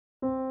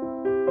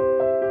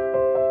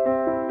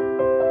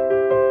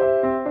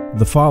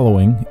The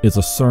following is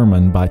a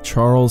sermon by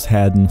Charles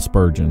Haddon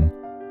Spurgeon,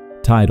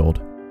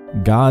 titled,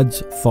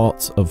 God's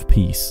Thoughts of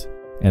Peace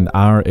and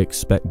Our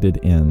Expected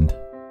End,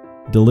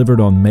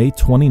 delivered on May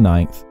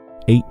 29th,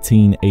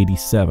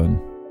 1887.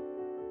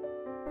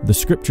 The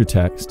scripture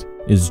text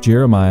is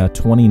Jeremiah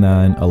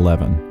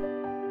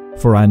 29:11.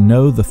 For I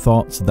know the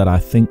thoughts that I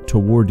think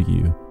toward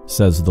you,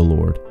 says the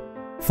Lord,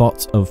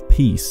 thoughts of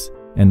peace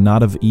and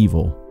not of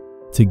evil,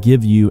 to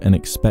give you an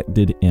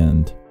expected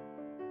end.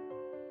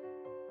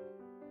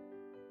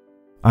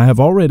 I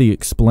have already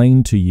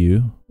explained to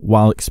you,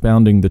 while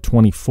expounding the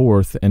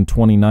 24th and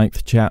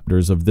 29th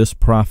chapters of this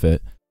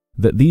prophet,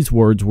 that these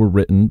words were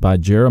written by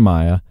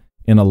Jeremiah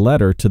in a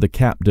letter to the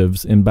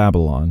captives in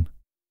Babylon.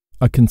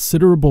 A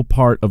considerable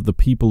part of the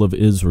people of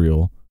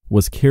Israel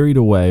was carried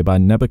away by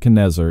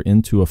Nebuchadnezzar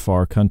into a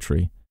far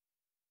country.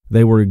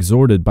 They were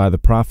exhorted by the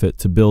prophet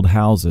to build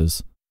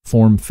houses,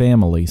 form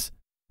families,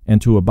 and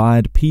to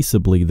abide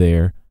peaceably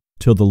there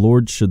till the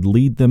Lord should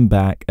lead them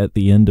back at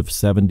the end of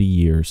 70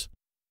 years.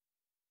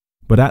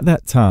 But at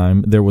that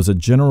time there was a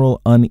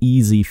general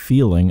uneasy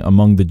feeling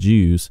among the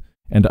Jews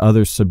and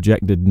other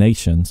subjected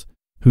nations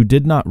who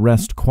did not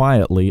rest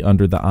quietly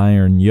under the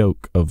iron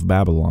yoke of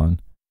Babylon.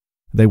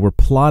 They were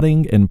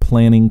plotting and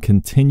planning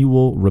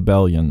continual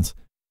rebellions,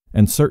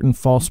 and certain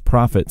false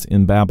prophets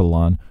in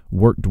Babylon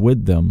worked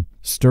with them,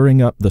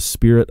 stirring up the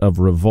spirit of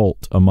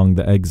revolt among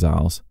the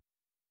exiles.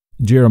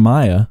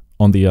 Jeremiah,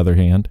 on the other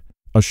hand,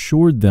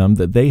 assured them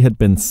that they had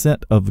been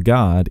sent of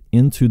God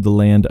into the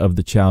land of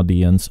the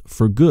Chaldeans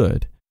for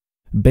good,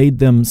 bade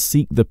them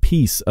seek the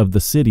peace of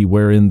the city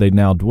wherein they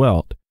now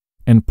dwelt,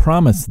 and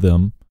promised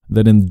them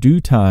that in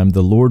due time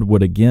the Lord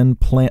would again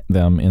plant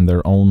them in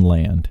their own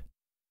land.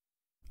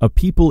 A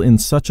people in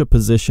such a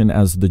position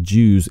as the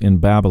Jews in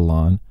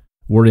Babylon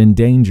were in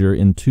danger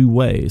in two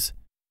ways,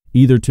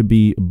 either to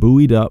be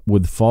buoyed up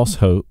with false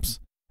hopes,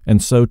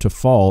 and so to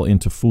fall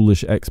into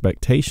foolish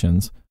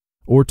expectations,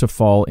 or to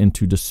fall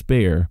into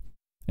despair,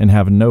 and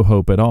have no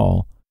hope at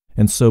all,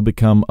 and so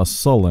become a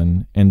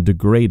sullen and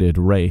degraded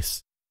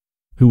race,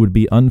 who would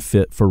be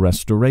unfit for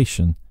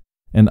restoration,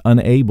 and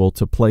unable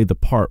to play the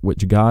part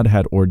which God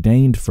had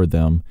ordained for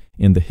them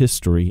in the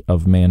history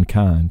of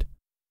mankind.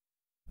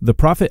 The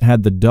prophet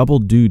had the double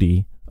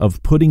duty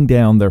of putting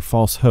down their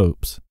false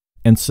hopes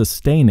and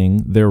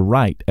sustaining their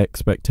right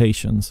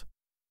expectations.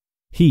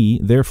 He,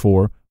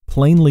 therefore,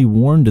 plainly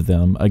warned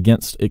them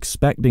against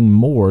expecting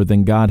more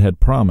than God had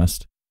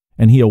promised,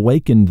 and he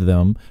awakened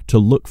them to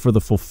look for the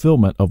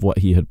fulfillment of what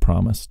he had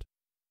promised.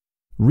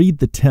 Read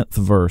the 10th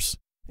verse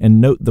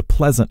and note the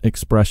pleasant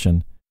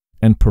expression,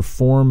 and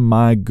perform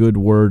my good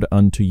word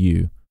unto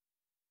you.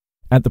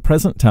 At the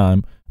present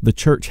time, the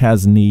church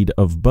has need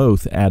of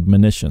both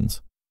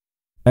admonitions.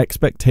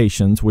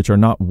 Expectations which are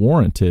not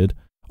warranted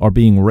are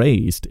being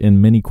raised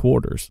in many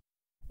quarters,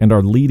 and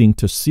are leading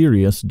to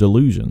serious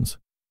delusions.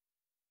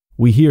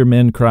 We hear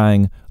men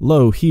crying,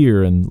 "Lo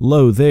here," and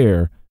 "Lo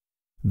there."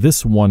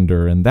 This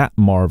wonder and that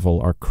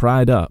marvel are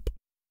cried up.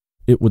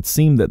 It would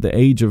seem that the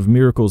age of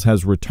miracles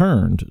has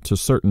returned to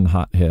certain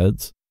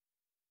hotheads.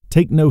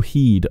 Take no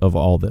heed of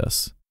all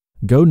this.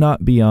 Go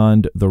not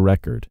beyond the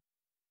record.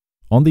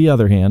 On the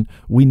other hand,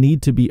 we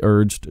need to be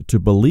urged to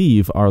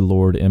believe our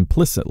Lord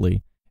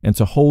implicitly and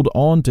to hold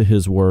on to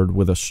his word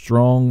with a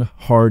strong,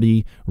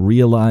 hearty,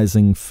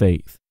 realizing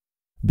faith,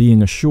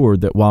 being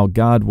assured that while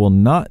God will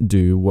not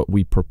do what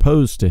we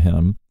propose to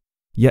him,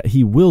 yet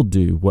he will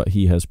do what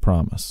he has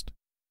promised.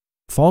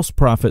 False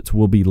prophets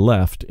will be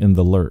left in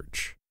the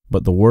lurch,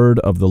 but the word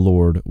of the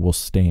Lord will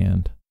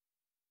stand.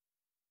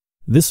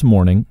 This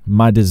morning,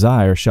 my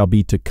desire shall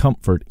be to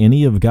comfort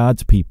any of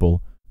God's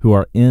people who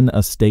are in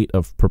a state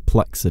of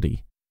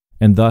perplexity,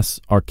 and thus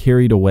are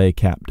carried away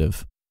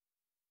captive.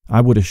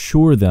 I would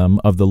assure them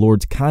of the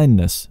Lord's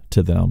kindness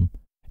to them,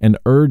 and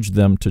urge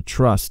them to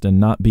trust and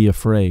not be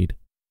afraid.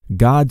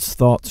 God's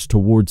thoughts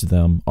towards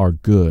them are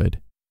good,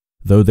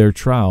 though their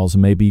trials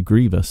may be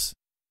grievous.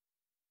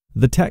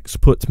 The text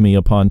puts me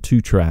upon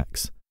two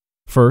tracks.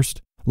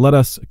 First, let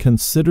us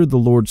consider the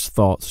Lord's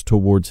thoughts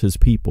towards his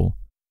people.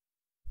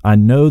 I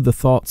know the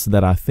thoughts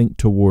that I think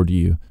toward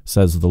you,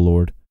 says the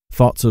Lord,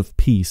 thoughts of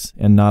peace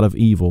and not of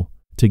evil,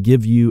 to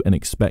give you an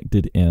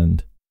expected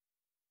end.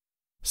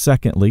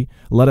 Secondly,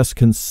 let us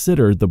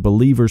consider the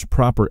believer's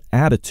proper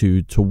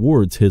attitude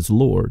towards his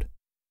Lord.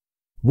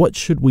 What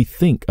should we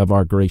think of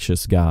our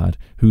gracious God,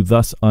 who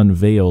thus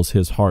unveils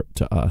his heart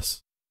to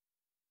us?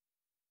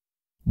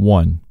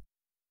 1.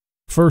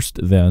 First,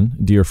 then,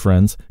 dear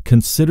friends,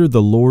 consider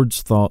the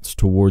Lord's thoughts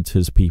towards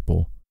his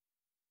people.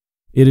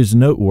 It is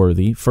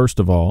noteworthy, first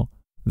of all,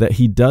 that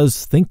he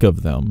does think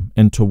of them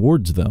and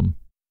towards them.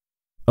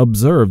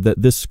 Observe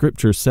that this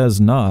scripture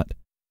says not,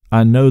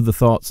 I know the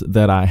thoughts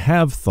that I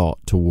have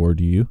thought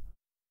toward you.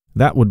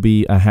 That would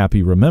be a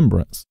happy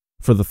remembrance,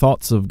 for the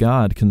thoughts of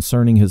God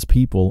concerning his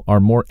people are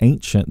more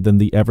ancient than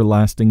the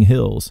everlasting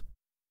hills.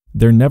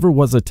 There never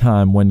was a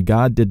time when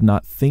God did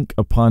not think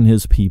upon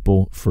his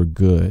people for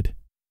good.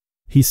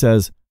 He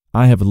says,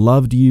 I have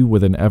loved you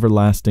with an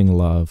everlasting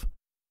love.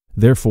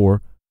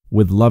 Therefore,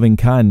 with loving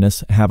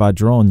kindness have I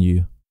drawn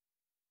you.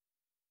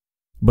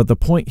 But the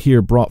point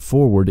here brought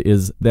forward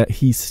is that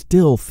he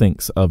still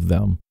thinks of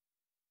them.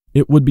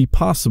 It would be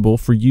possible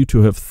for you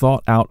to have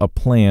thought out a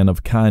plan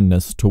of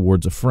kindness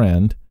towards a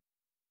friend,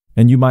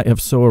 and you might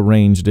have so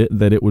arranged it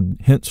that it would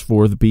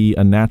henceforth be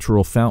a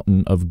natural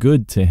fountain of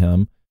good to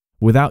him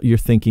without your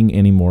thinking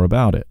any more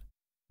about it.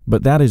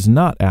 But that is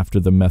not after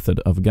the method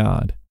of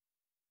God.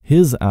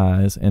 His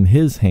eyes and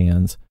his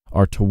hands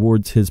are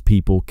towards his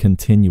people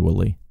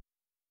continually.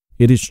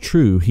 It is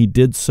true he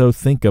did so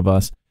think of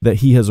us that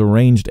he has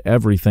arranged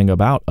everything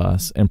about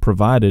us and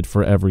provided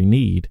for every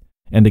need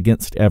and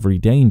against every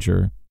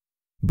danger,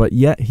 but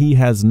yet he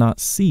has not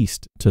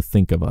ceased to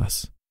think of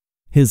us.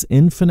 His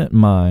infinite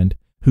mind,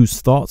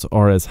 whose thoughts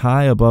are as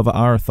high above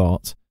our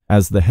thoughts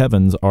as the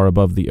heavens are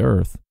above the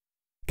earth,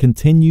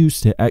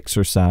 continues to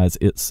exercise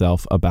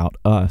itself about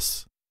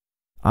us.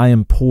 I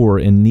am poor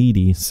and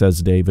needy,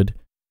 says David,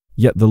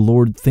 yet the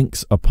Lord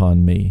thinks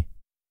upon me.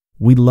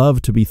 We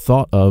love to be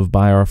thought of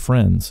by our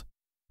friends.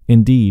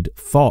 Indeed,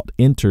 thought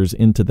enters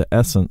into the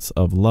essence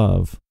of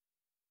love.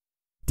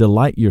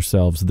 Delight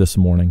yourselves this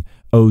morning,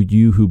 O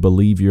you who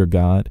believe your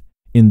God,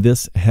 in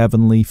this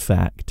heavenly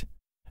fact,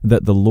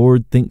 that the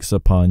Lord thinks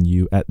upon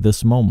you at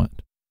this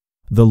moment.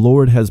 The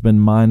Lord has been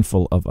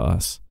mindful of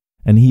us,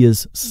 and he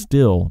is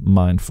still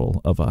mindful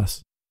of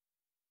us.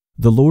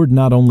 The Lord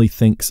not only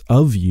thinks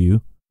of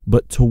you,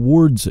 but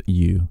towards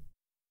you.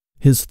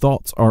 His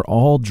thoughts are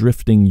all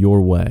drifting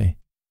your way.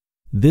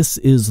 This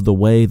is the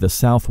way the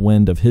south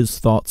wind of his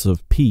thoughts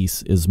of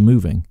peace is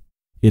moving.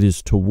 It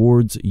is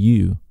towards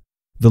you.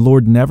 The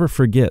Lord never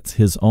forgets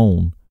his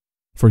own,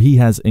 for he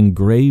has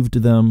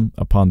engraved them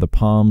upon the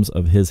palms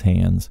of his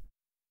hands.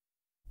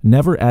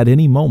 Never at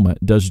any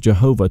moment does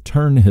Jehovah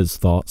turn his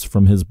thoughts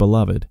from his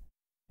beloved,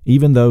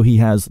 even though he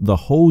has the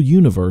whole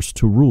universe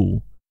to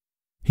rule.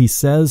 He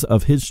says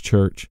of his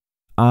church,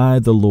 I,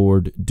 the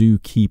Lord, do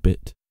keep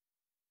it.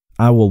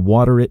 I will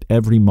water it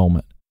every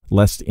moment,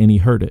 lest any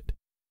hurt it.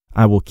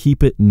 I will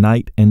keep it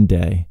night and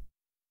day.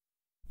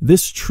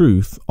 This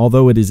truth,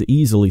 although it is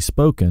easily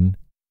spoken,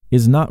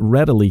 is not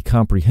readily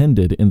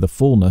comprehended in the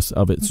fullness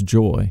of its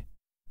joy,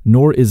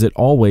 nor is it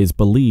always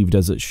believed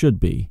as it should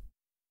be.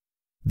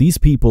 These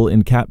people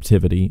in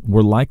captivity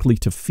were likely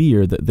to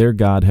fear that their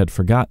God had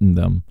forgotten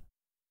them.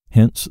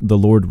 Hence the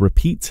Lord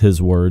repeats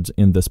his words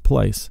in this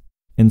place,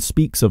 and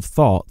speaks of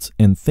thoughts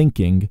and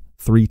thinking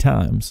 3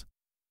 times.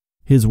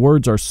 His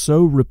words are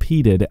so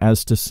repeated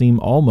as to seem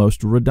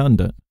almost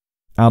redundant,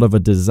 out of a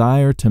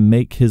desire to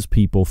make his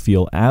people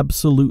feel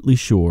absolutely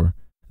sure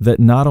that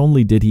not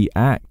only did he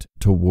act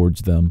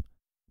towards them,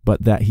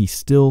 but that he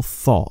still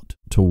thought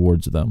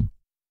towards them.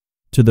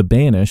 To the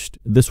banished,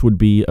 this would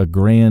be a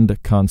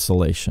grand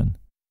consolation.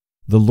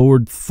 The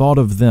Lord thought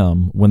of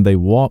them when they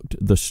walked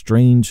the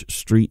strange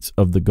streets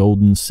of the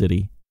golden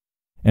city,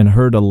 and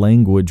heard a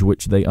language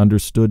which they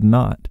understood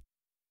not.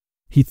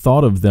 He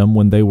thought of them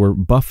when they were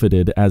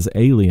buffeted as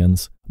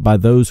aliens by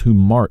those who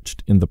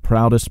marched in the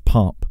proudest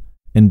pomp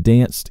and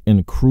danced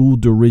in cruel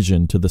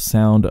derision to the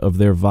sound of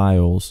their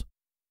viols.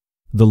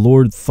 The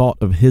Lord thought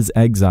of his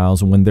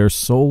exiles when their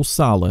sole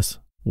solace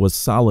was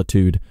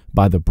solitude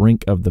by the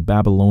brink of the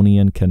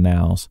Babylonian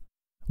canals,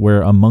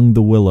 where among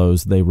the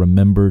willows they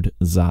remembered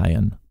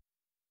Zion.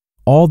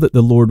 All that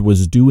the Lord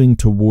was doing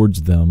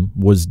towards them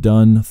was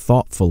done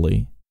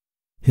thoughtfully.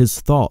 His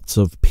thoughts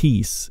of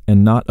peace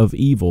and not of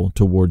evil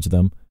towards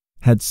them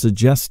had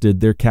suggested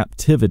their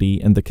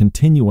captivity and the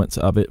continuance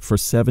of it for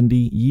 70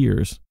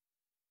 years.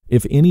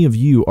 If any of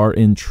you are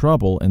in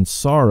trouble and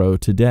sorrow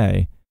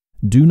today,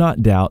 do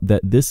not doubt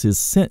that this is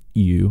sent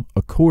you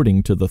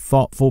according to the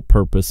thoughtful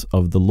purpose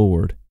of the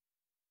Lord.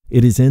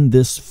 It is in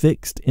this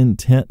fixed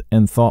intent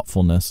and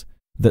thoughtfulness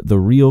that the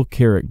real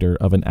character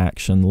of an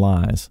action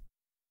lies.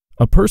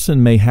 A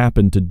person may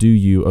happen to do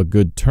you a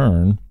good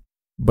turn,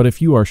 but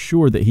if you are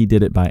sure that he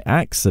did it by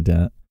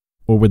accident,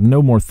 or with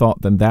no more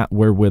thought than that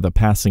wherewith a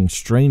passing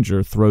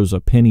stranger throws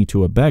a penny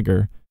to a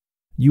beggar,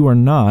 you are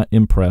not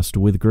impressed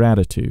with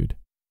gratitude.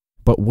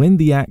 But when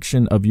the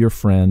action of your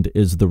friend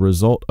is the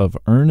result of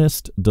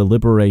earnest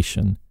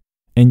deliberation,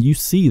 and you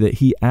see that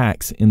he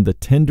acts in the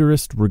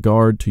tenderest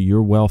regard to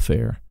your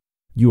welfare,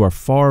 you are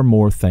far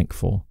more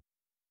thankful.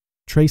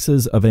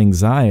 Traces of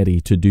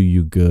anxiety to do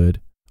you good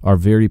are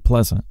very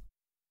pleasant.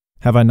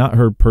 Have I not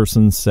heard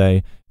persons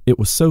say, "It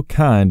was so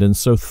kind and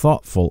so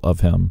thoughtful of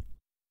him"?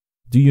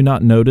 Do you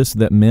not notice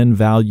that men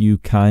value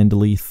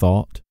kindly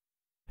thought,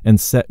 and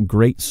set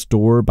great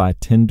store by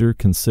tender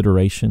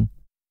consideration?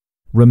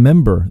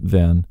 Remember,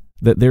 then,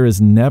 that there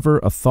is never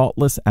a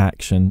thoughtless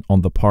action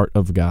on the part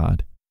of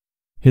God.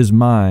 His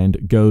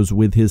mind goes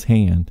with his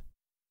hand.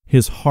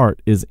 His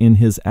heart is in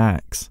his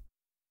acts.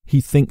 He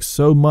thinks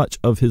so much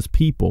of his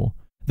people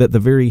that the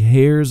very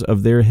hairs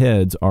of their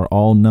heads are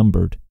all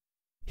numbered.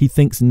 He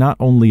thinks not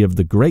only of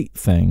the great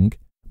thing,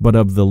 but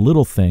of the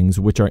little things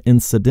which are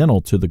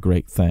incidental to the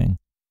great thing,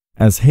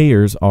 as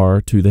hairs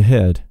are to the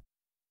head.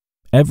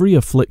 Every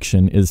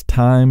affliction is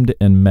timed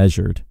and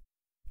measured,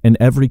 and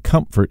every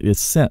comfort is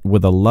sent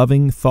with a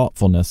loving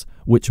thoughtfulness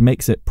which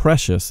makes it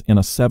precious in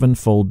a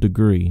 7-fold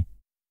degree.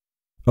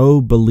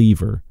 O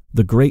believer,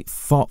 The great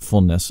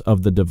thoughtfulness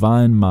of the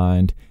divine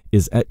mind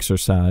is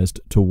exercised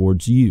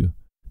towards you,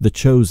 the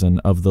chosen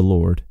of the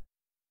Lord.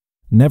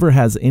 Never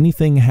has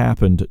anything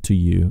happened to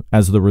you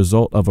as the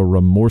result of a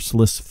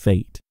remorseless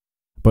fate,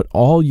 but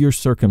all your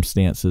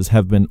circumstances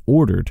have been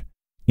ordered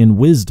in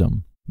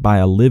wisdom by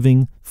a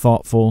living,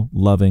 thoughtful,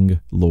 loving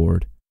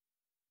Lord.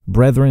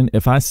 Brethren,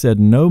 if I said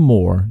no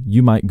more,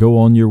 you might go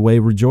on your way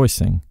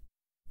rejoicing.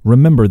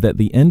 Remember that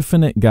the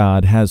infinite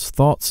God has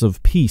thoughts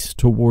of peace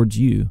towards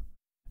you,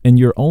 and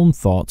your own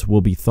thoughts will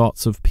be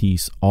thoughts of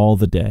peace all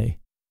the day.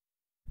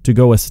 To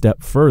go a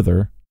step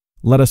further,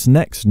 let us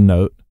next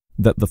note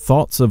that the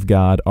thoughts of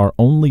God are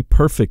only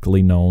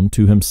perfectly known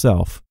to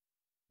Himself.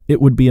 It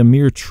would be a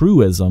mere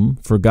truism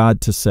for God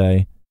to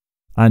say,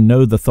 I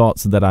know the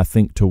thoughts that I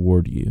think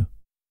toward you.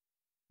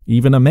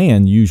 Even a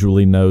man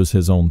usually knows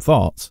his own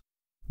thoughts,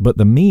 but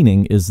the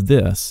meaning is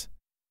this: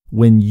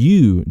 when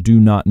you do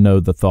not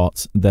know the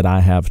thoughts that I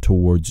have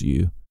towards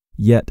you,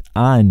 yet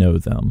I know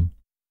them.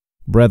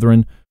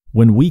 Brethren,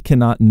 when we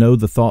cannot know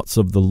the thoughts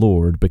of the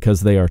Lord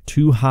because they are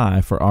too high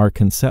for our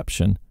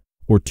conception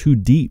or too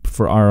deep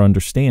for our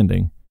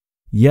understanding,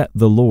 yet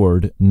the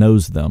Lord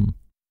knows them.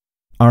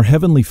 Our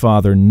Heavenly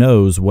Father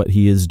knows what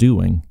He is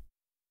doing.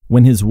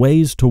 When His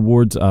ways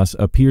towards us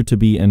appear to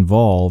be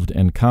involved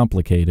and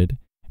complicated,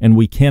 and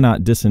we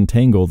cannot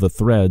disentangle the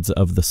threads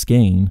of the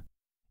skein,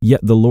 yet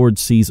the Lord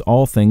sees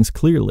all things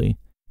clearly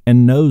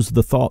and knows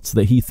the thoughts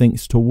that He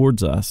thinks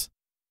towards us.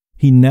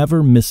 He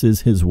never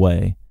misses His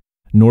way,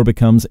 nor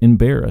becomes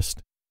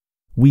embarrassed.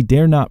 We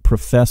dare not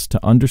profess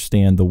to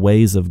understand the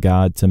ways of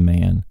God to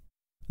man.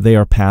 They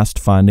are past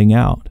finding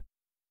out.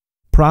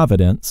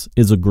 Providence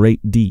is a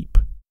great deep.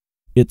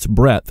 Its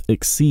breadth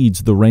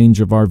exceeds the range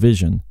of our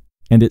vision,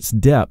 and its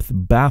depth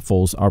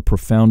baffles our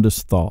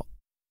profoundest thought.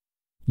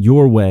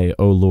 Your way,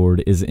 O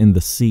Lord, is in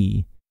the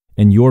sea,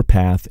 and your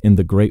path in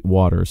the great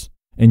waters,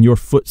 and your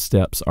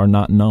footsteps are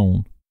not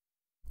known.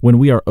 When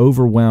we are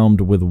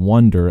overwhelmed with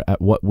wonder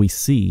at what we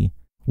see,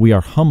 we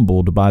are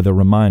humbled by the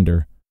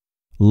reminder,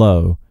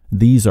 Lo,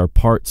 these are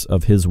parts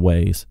of His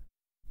ways,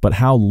 but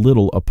how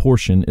little a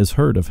portion is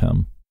heard of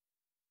Him.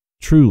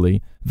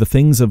 Truly, the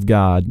things of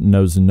God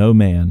knows no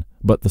man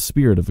but the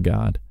Spirit of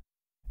God.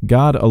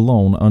 God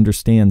alone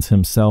understands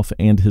Himself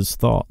and His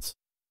thoughts.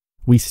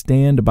 We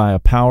stand by a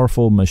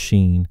powerful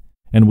machine,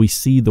 and we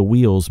see the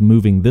wheels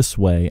moving this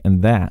way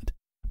and that,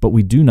 but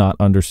we do not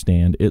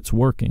understand its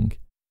working.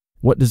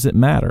 What does it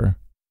matter?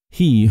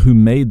 He who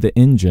made the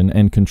engine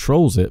and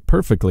controls it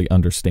perfectly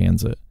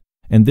understands it,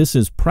 and this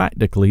is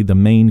practically the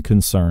main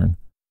concern.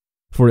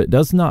 For it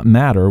does not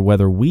matter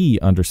whether we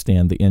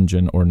understand the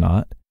engine or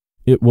not.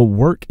 It will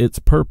work its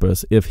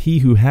purpose if he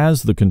who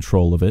has the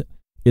control of it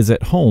is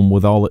at home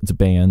with all its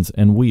bands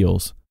and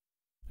wheels.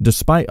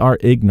 Despite our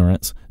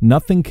ignorance,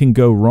 nothing can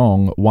go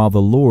wrong while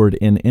the Lord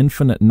in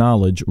infinite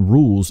knowledge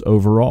rules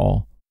over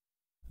all.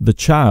 The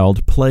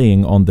child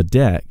playing on the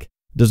deck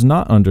does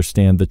not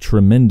understand the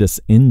tremendous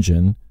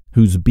engine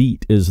whose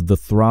beat is the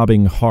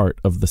throbbing heart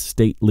of the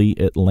stately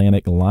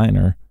Atlantic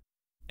liner,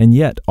 and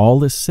yet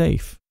all is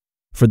safe,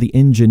 for the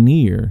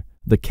engineer,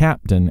 the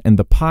captain, and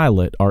the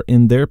pilot are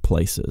in their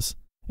places,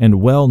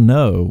 and well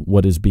know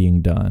what is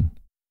being done.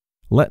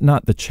 Let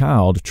not the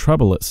child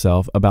trouble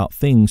itself about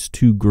things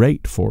too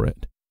great for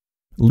it.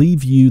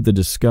 Leave you the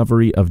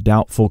discovery of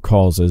doubtful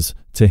causes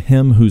to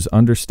Him whose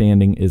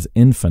understanding is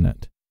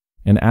infinite,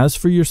 and as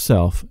for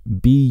yourself,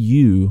 be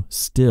you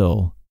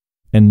still,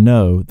 and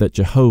know that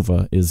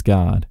Jehovah is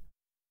God.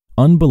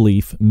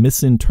 Unbelief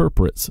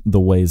misinterprets the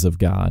ways of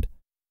God.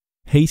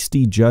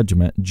 Hasty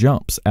judgment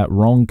jumps at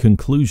wrong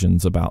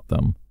conclusions about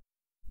them,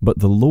 but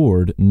the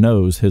Lord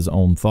knows His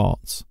own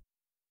thoughts.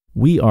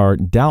 We are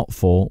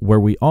doubtful where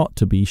we ought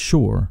to be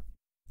sure,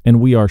 and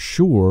we are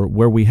sure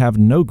where we have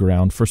no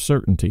ground for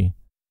certainty.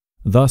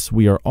 Thus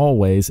we are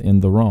always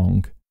in the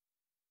wrong.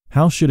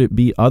 How should it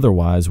be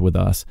otherwise with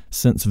us,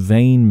 since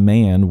vain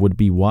man would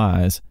be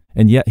wise,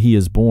 and yet he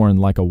is born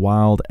like a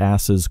wild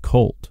ass's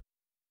colt?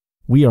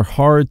 We are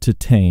hard to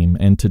tame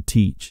and to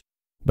teach,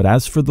 but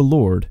as for the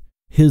Lord,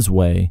 His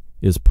way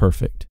is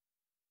perfect.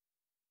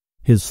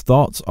 His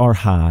thoughts are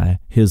high,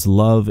 His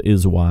love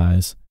is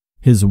wise,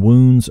 His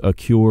wounds a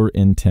cure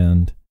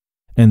intend,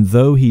 and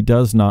though He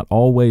does not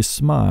always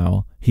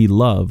smile, He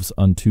loves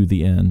unto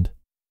the end.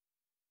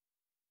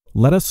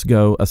 Let us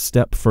go a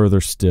step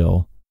further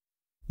still.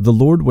 The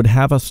Lord would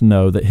have us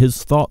know that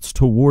His thoughts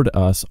toward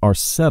us are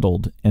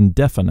settled and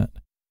definite.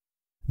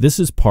 This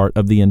is part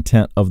of the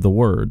intent of the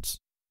words,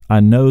 I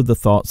know the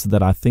thoughts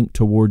that I think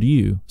toward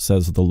you,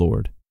 says the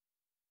Lord.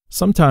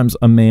 Sometimes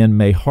a man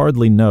may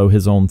hardly know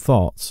his own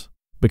thoughts,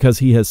 because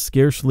he has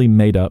scarcely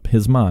made up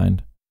his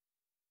mind.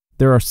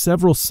 There are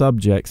several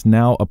subjects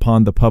now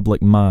upon the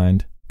public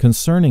mind,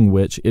 concerning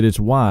which it is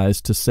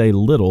wise to say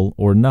little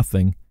or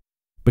nothing,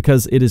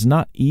 because it is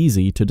not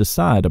easy to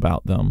decide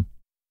about them.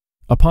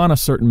 Upon a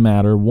certain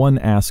matter one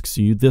asks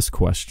you this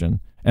question,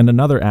 and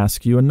another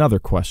asks you another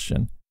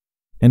question,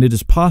 and it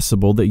is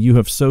possible that you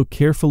have so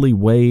carefully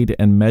weighed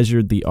and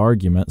measured the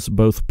arguments,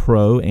 both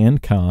pro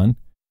and con,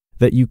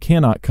 that you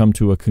cannot come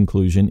to a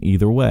conclusion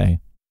either way.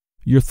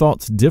 Your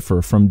thoughts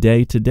differ from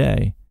day to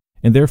day,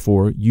 and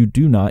therefore you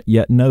do not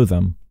yet know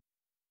them.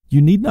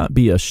 You need not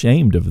be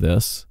ashamed of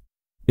this.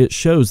 It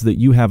shows that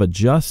you have a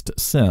just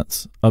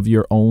sense of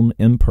your own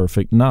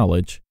imperfect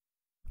knowledge.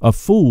 A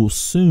fool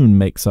soon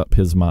makes up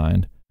his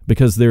mind,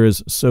 because there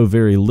is so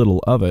very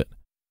little of it,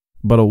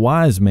 but a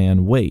wise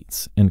man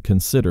waits and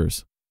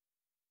considers.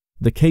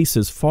 The case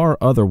is far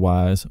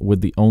otherwise with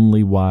the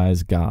only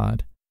wise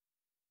God.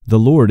 The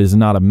Lord is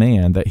not a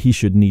man that he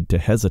should need to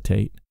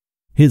hesitate.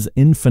 His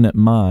infinite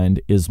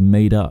mind is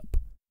made up,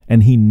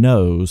 and he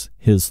knows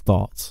his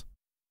thoughts.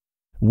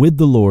 With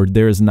the Lord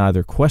there is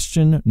neither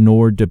question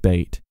nor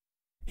debate.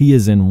 He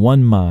is in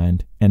one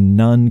mind, and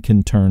none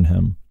can turn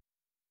him.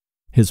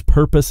 His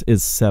purpose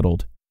is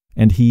settled,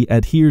 and he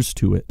adheres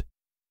to it.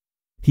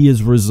 He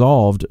is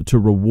resolved to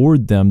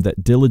reward them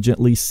that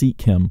diligently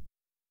seek him,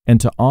 and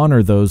to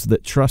honor those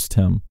that trust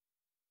him.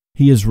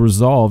 He is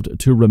resolved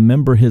to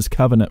remember his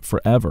covenant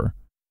forever,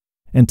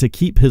 and to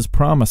keep his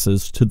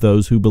promises to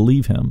those who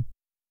believe him.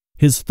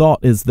 His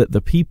thought is that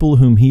the people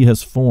whom he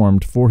has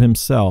formed for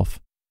himself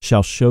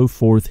shall show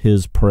forth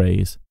his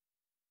praise.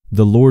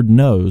 The Lord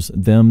knows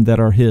them that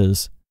are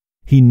his.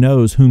 He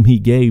knows whom he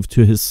gave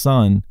to his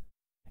Son,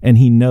 and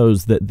he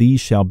knows that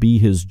these shall be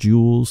his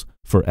jewels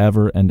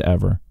forever and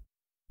ever.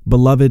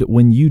 Beloved,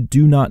 when you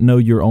do not know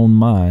your own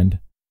mind,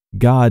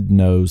 God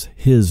knows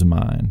his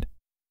mind.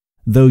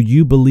 Though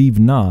you believe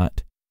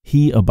not,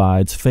 he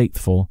abides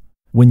faithful.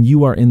 When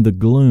you are in the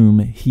gloom,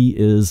 he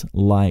is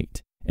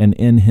light, and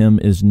in him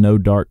is no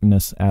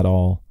darkness at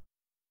all.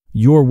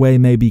 Your way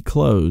may be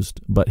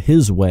closed, but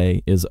his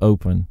way is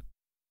open.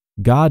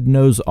 God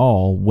knows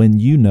all when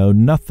you know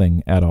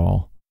nothing at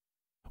all.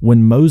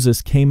 When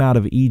Moses came out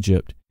of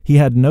Egypt, he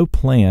had no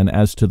plan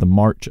as to the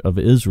march of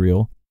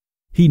Israel.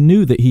 He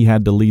knew that he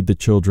had to lead the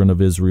children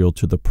of Israel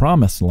to the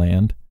promised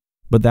land,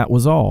 but that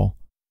was all.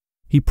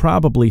 He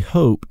probably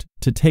hoped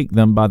to take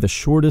them by the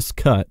shortest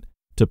cut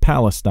to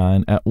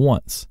Palestine at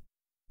once.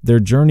 Their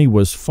journey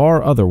was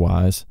far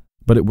otherwise,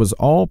 but it was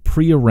all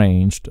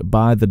prearranged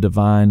by the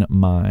divine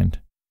mind.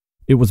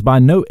 It was by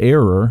no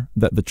error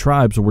that the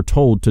tribes were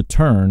told to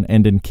turn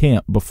and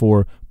encamp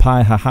before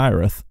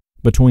Pi-hahiroth,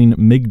 between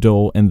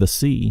Migdol and the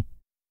sea.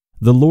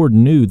 The Lord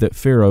knew that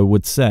Pharaoh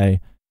would say,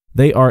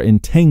 "They are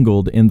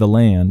entangled in the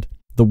land.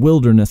 The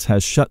wilderness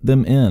has shut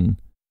them in."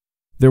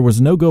 There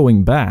was no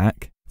going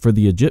back, for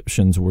the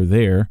Egyptians were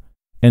there,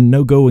 and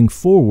no going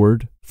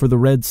forward, for the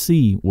Red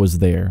Sea was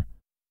there.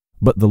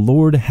 But the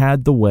Lord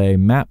had the way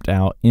mapped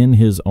out in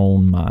his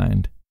own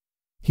mind.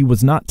 He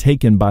was not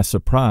taken by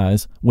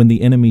surprise when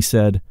the enemy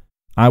said,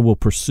 "I will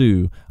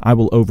pursue, I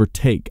will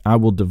overtake, I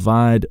will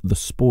divide the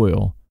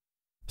spoil,"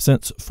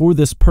 since for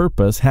this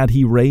purpose had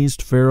he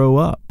raised Pharaoh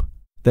up,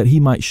 that he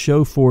might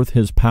show forth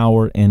his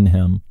power in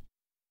him.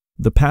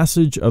 The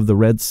passage of the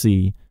Red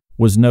Sea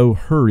was no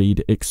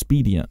hurried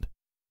expedient.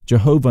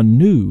 Jehovah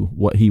knew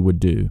what he would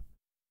do.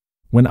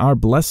 When our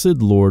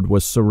blessed Lord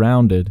was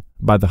surrounded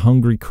by the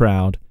hungry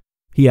crowd,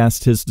 he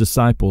asked his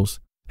disciples,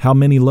 "How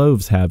many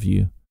loaves have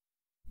you?"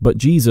 But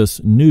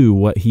Jesus knew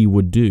what he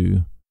would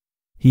do.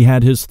 He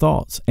had his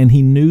thoughts, and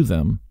he knew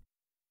them.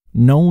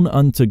 Known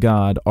unto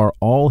God are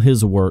all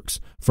his works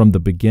from the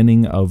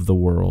beginning of the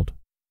world.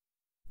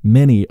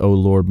 Many, O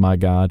Lord my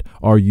God,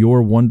 are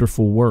your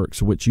wonderful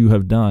works which you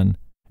have done,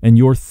 and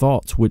your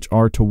thoughts which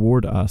are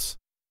toward us.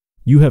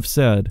 You have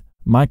said,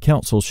 "My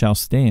counsel shall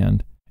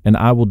stand, and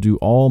I will do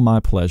all my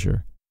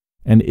pleasure."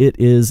 And it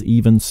is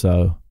even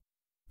so.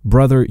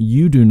 Brother,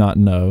 you do not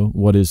know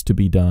what is to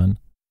be done,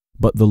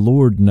 but the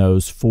Lord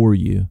knows for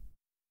you.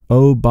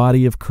 O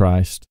body of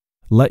Christ,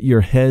 let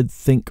your head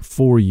think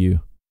for you.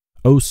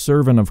 O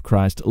servant of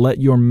Christ,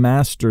 let your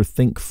master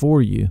think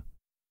for you.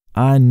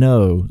 I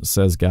know,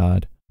 says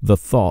God, the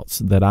thoughts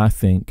that I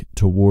think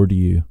toward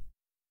you.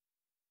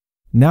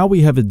 Now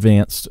we have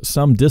advanced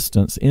some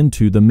distance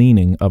into the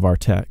meaning of our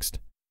text,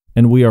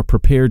 and we are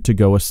prepared to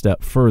go a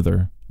step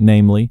further,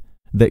 namely,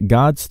 that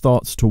God's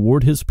thoughts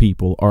toward his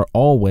people are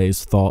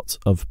always thoughts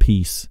of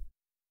peace.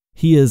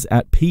 He is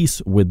at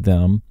peace with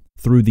them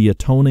through the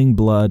atoning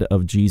blood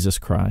of Jesus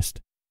Christ.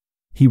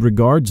 He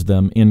regards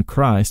them in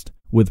Christ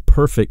with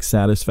perfect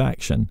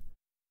satisfaction.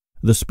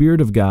 The Spirit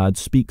of God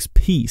speaks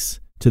peace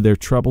to their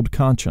troubled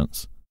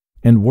conscience,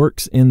 and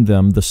works in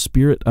them the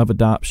spirit of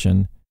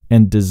adoption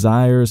and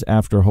desires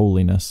after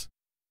holiness.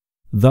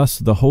 Thus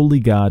the holy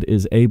God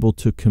is able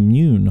to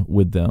commune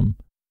with them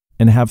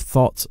and have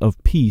thoughts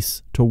of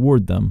peace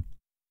toward them.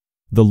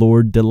 The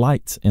Lord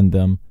delights in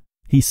them.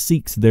 He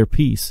seeks their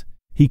peace.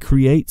 He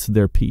creates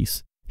their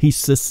peace. He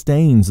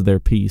sustains their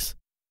peace.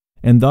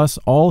 And thus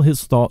all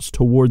his thoughts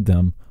toward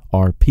them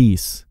are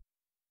peace.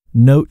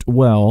 Note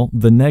well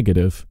the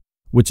negative,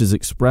 which is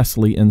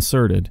expressly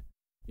inserted.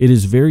 It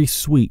is very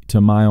sweet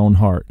to my own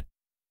heart.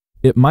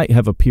 It might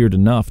have appeared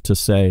enough to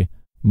say,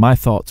 "My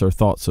thoughts are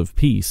thoughts of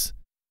peace."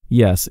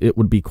 Yes, it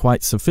would be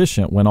quite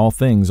sufficient when all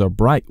things are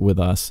bright with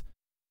us.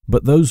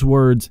 But those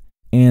words,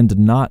 "and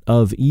not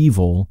of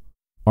evil,"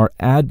 are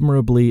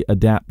admirably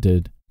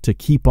adapted to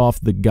keep off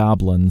the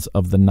goblins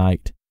of the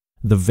night,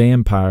 the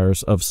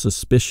vampires of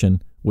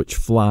suspicion which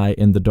fly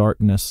in the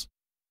darkness.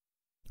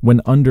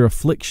 When under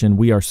affliction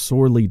we are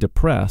sorely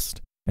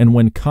depressed, and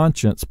when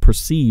conscience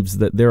perceives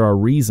that there are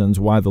reasons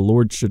why the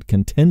Lord should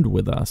contend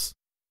with us,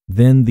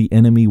 then the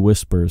enemy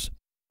whispers,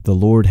 "The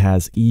Lord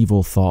has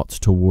evil thoughts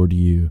toward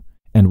you,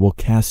 and will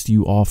cast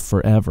you off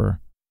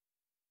forever."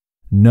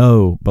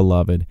 No,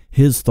 beloved,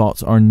 his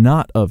thoughts are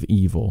not of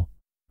evil.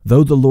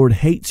 Though the Lord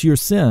hates your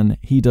sin,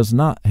 he does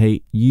not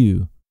hate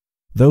you.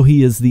 Though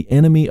he is the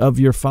enemy of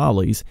your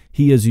follies,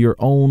 he is your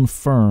own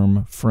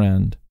firm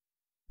friend.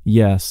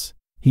 Yes,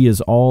 he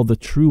is all the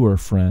truer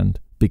friend,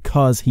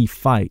 because he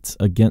fights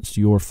against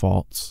your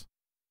faults.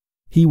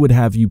 He would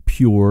have you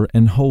pure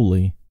and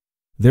holy.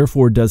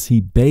 Therefore does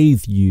he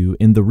bathe you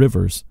in the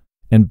rivers,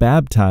 and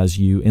baptize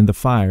you in the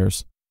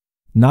fires.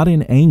 Not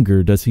in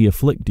anger does he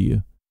afflict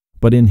you,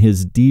 but in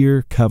his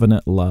dear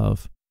covenant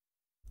love.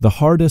 The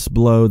hardest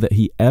blow that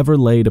he ever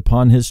laid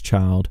upon his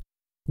child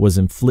was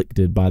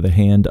inflicted by the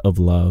hand of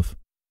love.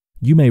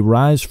 You may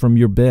rise from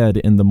your bed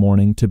in the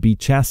morning to be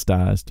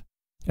chastised,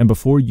 and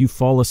before you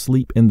fall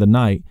asleep in the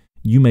night,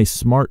 you may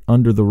smart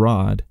under the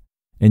rod,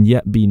 and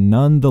yet be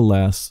none the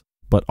less,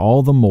 but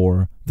all the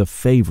more, the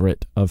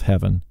favorite of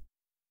heaven.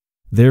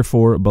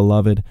 Therefore,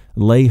 beloved,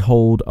 lay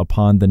hold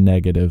upon the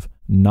negative,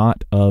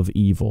 not of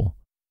evil.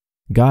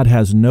 God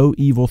has no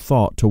evil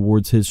thought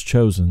towards his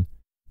chosen.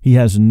 He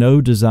has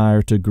no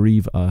desire to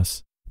grieve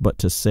us, but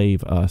to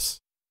save us.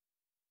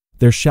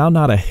 There shall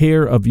not a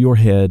hair of your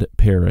head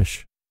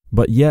perish,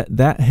 but yet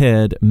that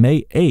head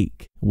may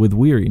ache with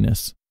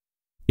weariness.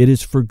 It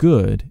is for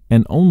good,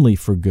 and only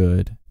for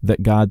good,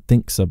 that God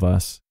thinks of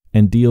us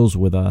and deals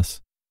with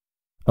us.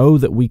 Oh,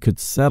 that we could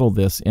settle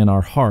this in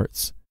our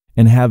hearts,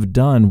 and have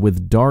done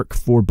with dark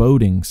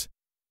forebodings.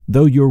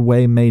 Though your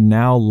way may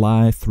now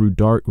lie through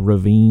dark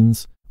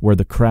ravines, where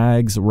the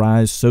crags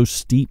rise so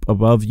steep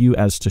above you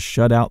as to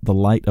shut out the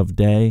light of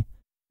day,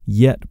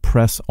 yet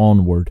press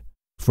onward,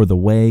 for the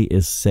way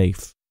is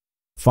safe.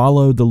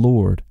 Follow the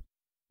Lord,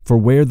 for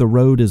where the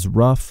road is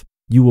rough,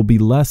 you will be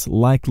less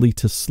likely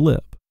to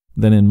slip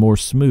than in more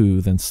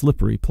smooth and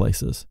slippery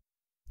places.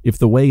 If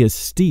the way is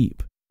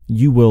steep,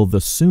 you will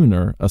the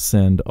sooner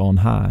ascend on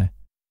high.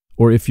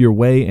 Or if your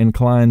way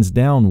inclines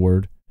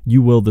downward,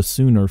 you will the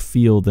sooner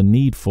feel the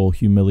needful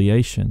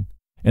humiliation,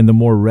 and the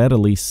more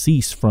readily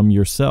cease from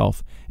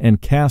yourself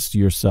and cast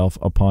yourself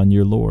upon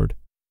your Lord.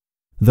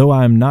 Though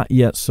I am not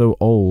yet so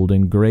old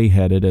and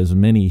gray-headed as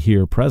many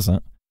here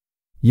present,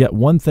 yet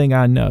one thing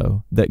I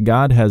know, that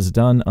God has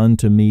done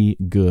unto me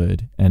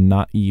good and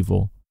not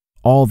evil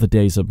all the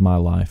days of my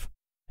life,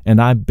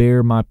 and I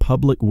bear my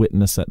public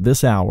witness at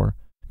this hour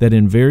that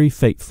in very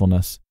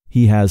faithfulness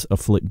he has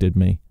afflicted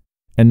me,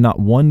 and not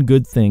one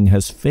good thing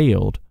has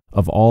failed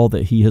of all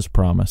that he has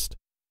promised.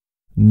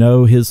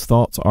 No, his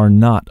thoughts are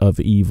not of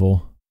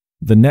evil.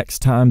 The next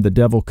time the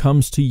devil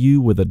comes to you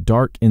with a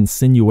dark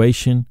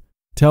insinuation,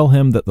 tell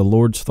him that the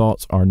Lord's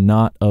thoughts are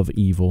not of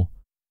evil.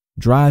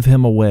 Drive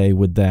him away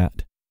with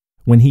that.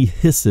 When he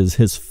hisses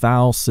his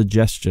foul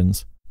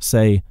suggestions,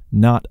 say,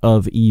 "Not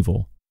of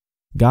evil."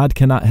 God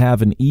cannot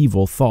have an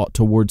evil thought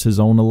towards his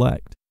own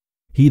elect.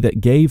 He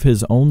that gave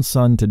his own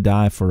Son to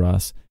die for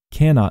us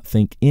cannot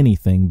think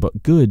anything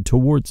but good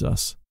towards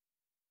us.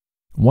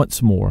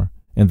 Once more,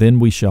 and then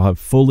we shall have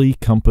fully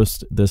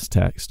compassed this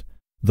text,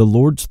 the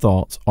Lord's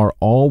thoughts are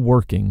all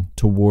working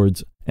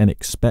towards an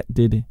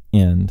expected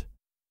end,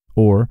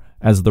 or,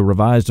 as the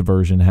Revised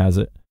Version has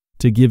it,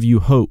 to give you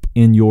hope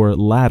in your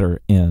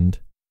latter end.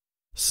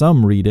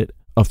 Some read it,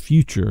 a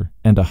future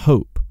and a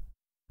hope.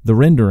 The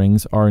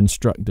renderings are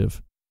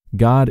instructive.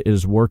 God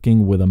is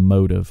working with a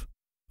motive.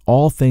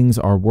 All things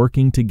are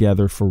working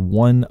together for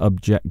one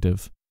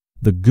objective,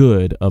 the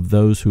good of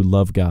those who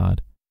love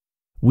God.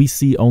 We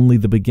see only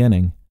the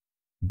beginning.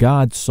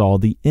 God saw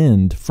the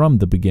end from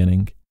the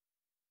beginning.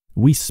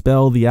 We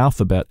spell the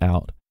alphabet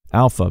out,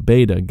 alpha,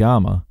 beta,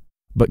 gamma,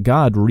 but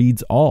God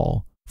reads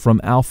all,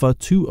 from alpha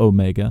to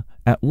omega,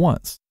 at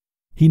once.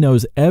 He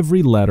knows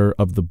every letter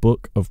of the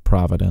book of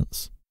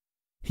providence.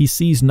 He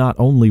sees not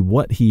only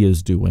what he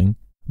is doing,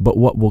 but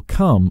what will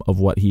come of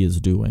what he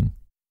is doing.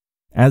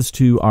 As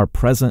to our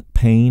present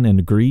pain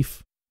and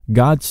grief,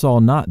 God saw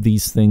not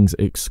these things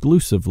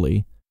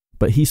exclusively,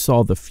 but he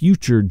saw the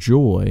future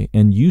joy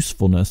and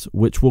usefulness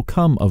which will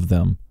come of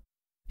them.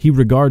 He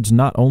regards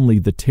not only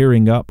the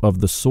tearing up of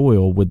the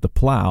soil with the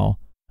plow,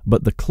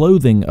 but the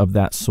clothing of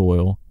that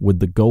soil with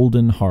the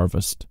golden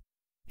harvest.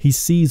 He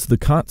sees the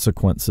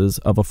consequences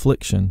of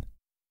affliction,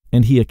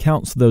 and he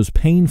accounts those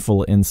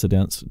painful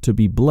incidents to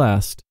be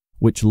blessed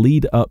which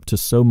lead up to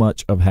so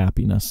much of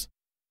happiness.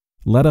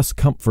 Let us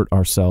comfort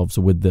ourselves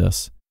with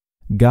this.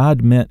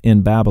 God meant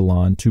in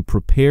Babylon to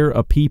prepare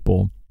a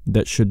people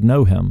that should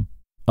know him,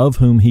 of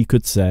whom he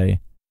could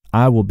say,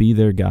 "I will be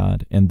their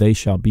God, and they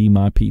shall be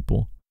my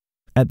people."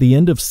 At the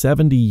end of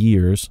 70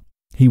 years,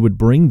 he would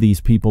bring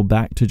these people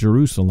back to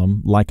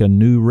Jerusalem like a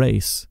new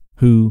race,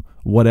 who,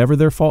 whatever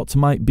their faults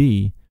might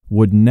be,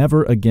 would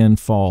never again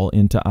fall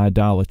into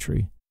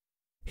idolatry.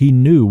 He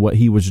knew what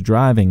he was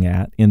driving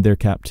at in their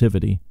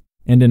captivity,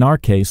 and in our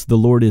case, the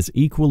Lord is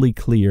equally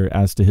clear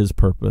as to his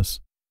purpose.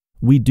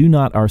 We do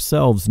not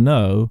ourselves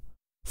know,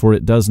 for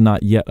it does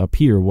not yet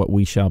appear what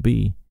we shall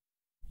be.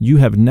 You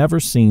have never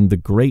seen the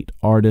great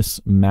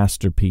artist's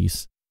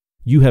masterpiece.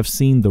 You have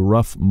seen the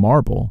rough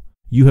marble.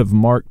 You have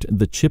marked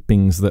the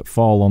chippings that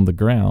fall on the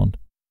ground.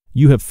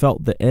 You have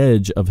felt the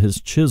edge of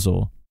his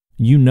chisel.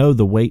 You know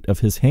the weight of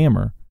his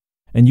hammer,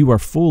 and you are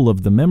full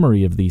of the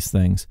memory of these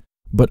things.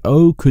 But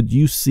oh, could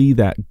you see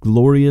that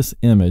glorious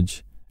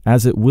image,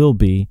 as it will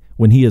be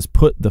when he has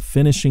put the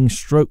finishing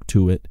stroke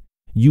to it,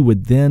 you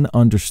would then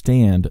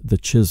understand the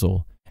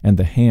chisel and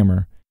the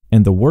hammer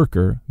and the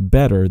worker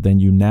better than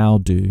you now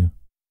do.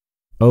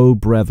 Oh,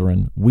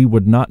 brethren, we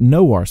would not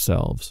know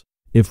ourselves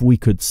if we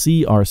could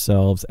see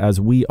ourselves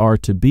as we are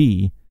to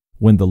be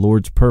when the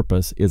Lord's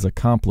purpose is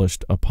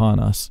accomplished upon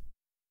us.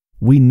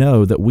 We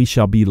know that we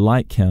shall be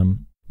like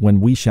him when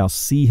we shall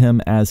see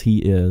him as he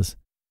is.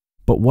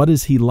 But what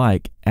is he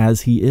like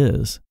as he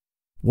is?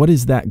 What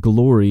is that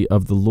glory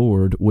of the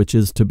Lord which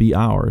is to be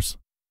ours?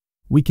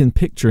 We can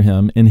picture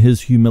him in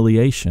his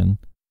humiliation,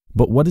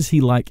 but what is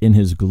he like in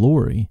his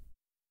glory?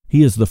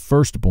 He is the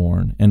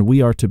firstborn, and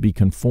we are to be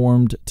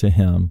conformed to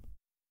him.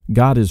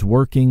 God is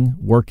working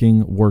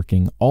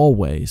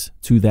always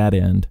to that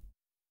end,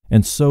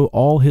 and so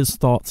all his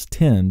thoughts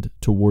tend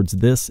towards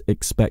this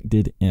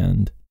expected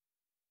end.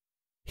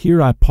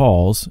 Here I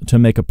pause to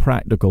make a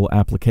practical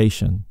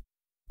application.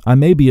 I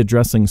may be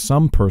addressing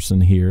some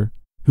person here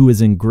who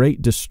is in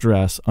great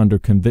distress under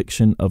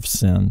conviction of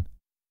sin.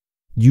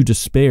 You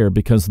despair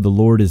because the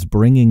Lord is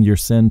bringing your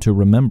sin to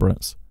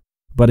remembrance,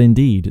 but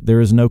indeed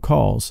there is no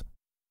cause.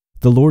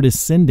 The Lord is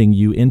sending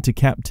you into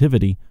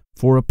captivity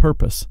for a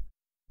purpose.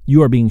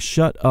 You are being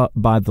shut up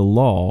by the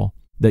law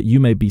that you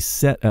may be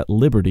set at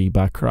liberty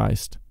by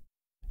Christ.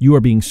 You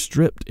are being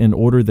stripped in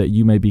order that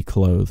you may be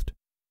clothed,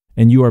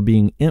 and you are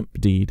being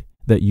emptied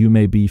that you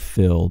may be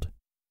filled.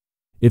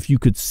 If you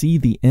could see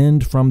the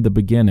end from the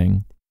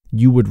beginning,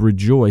 you would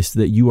rejoice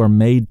that you are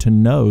made to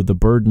know the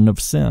burden of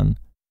sin,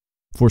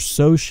 for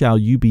so shall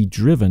you be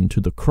driven to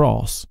the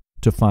cross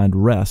to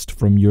find rest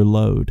from your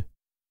load.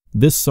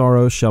 This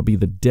sorrow shall be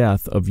the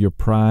death of your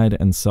pride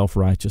and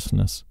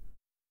self-righteousness.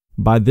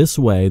 By this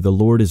way the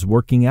Lord is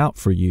working out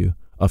for you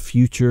a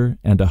future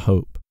and a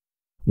hope.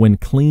 When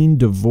clean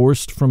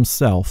divorced from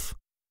self,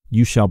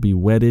 you shall be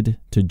wedded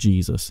to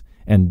Jesus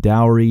and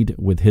dowried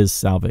with his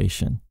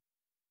salvation.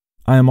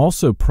 I am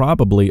also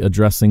probably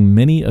addressing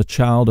many a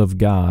child of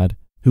God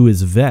who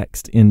is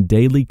vexed in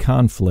daily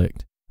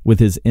conflict with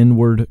his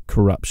inward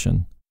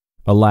corruption.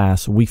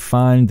 Alas, we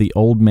find the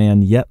old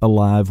man yet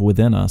alive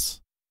within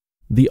us.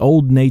 The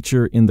old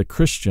nature in the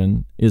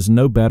Christian is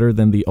no better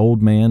than the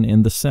old man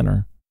in the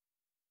sinner.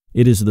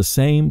 It is the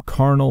same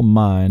carnal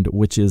mind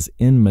which is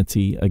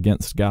enmity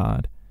against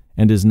God,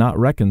 and is not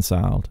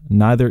reconciled,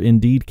 neither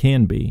indeed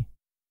can be.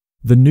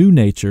 The new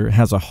nature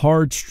has a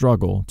hard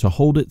struggle to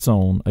hold its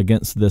own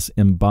against this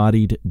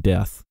embodied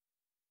death.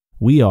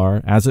 We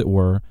are, as it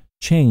were,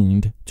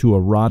 chained to a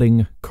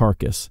rotting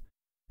carcass,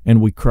 and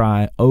we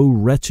cry, "O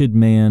wretched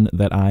man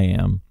that I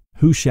am,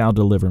 who shall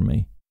deliver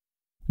me?"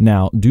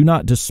 Now, do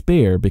not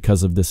despair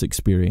because of this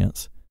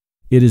experience.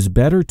 It is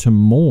better to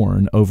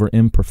mourn over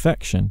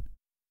imperfection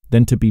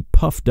than to be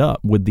puffed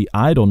up with the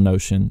idle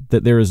notion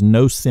that there is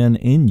no sin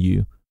in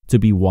you to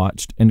be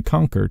watched and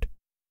conquered.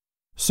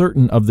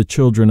 Certain of the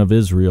children of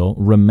Israel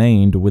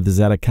remained with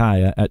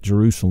Zedekiah at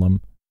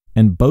Jerusalem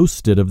and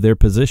boasted of their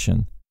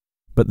position,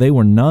 but they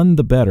were none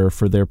the better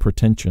for their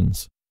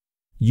pretensions.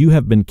 You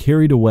have been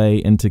carried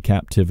away into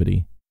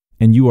captivity,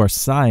 and you are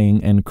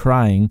sighing and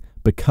crying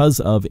because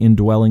of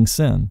indwelling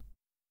sin.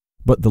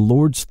 But the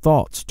Lord's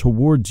thoughts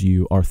towards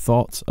you are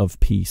thoughts of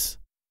peace,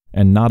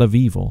 and not of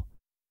evil,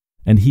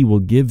 and he will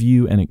give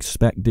you an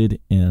expected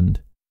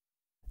end.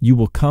 You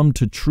will come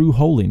to true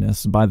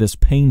holiness by this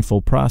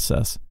painful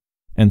process,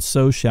 and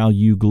so shall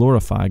you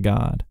glorify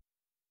God.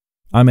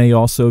 I may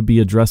also be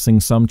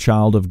addressing some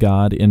child of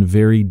God in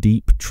very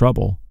deep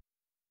trouble.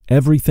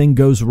 Everything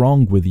goes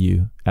wrong with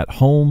you, at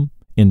home,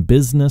 in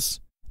business,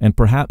 and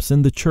perhaps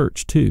in the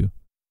church too.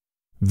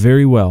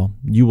 Very well,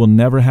 you will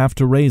never have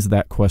to raise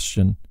that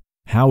question,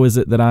 "How is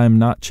it that I am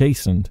not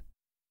chastened?"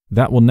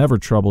 That will never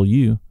trouble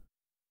you.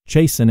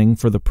 Chastening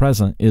for the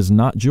present is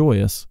not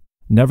joyous.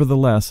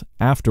 Nevertheless,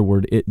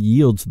 afterward it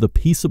yields the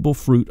peaceable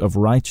fruit of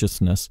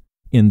righteousness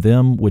in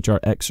them which are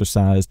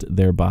exercised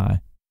thereby.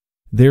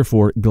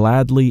 Therefore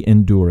gladly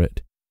endure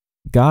it.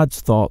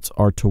 God's thoughts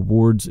are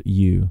towards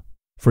you,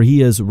 for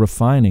he is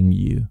refining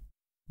you.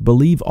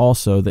 Believe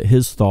also that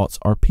his thoughts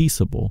are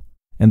peaceable,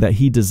 and that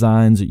he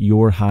designs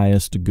your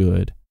highest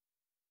good.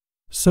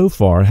 So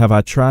far have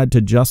I tried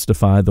to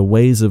justify the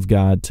ways of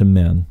God to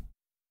men.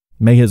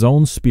 May his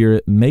own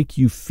Spirit make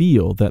you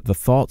feel that the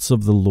thoughts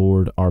of the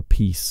Lord are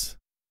peace.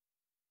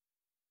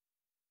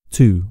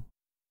 2.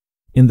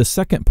 In the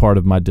second part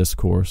of my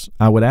discourse,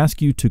 I would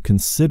ask you to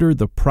consider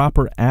the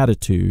proper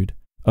attitude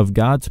of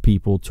God's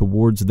people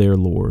towards their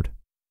Lord.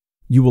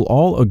 You will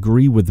all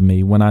agree with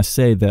me when I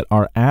say that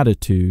our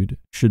attitude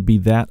should be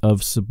that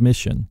of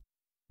submission.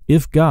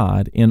 If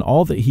God, in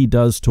all that He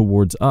does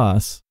towards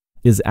us,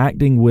 is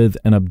acting with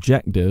an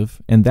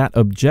objective, and that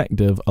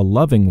objective a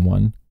loving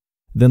one,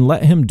 then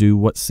let Him do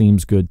what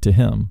seems good to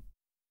Him.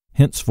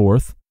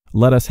 Henceforth,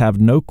 let us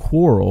have no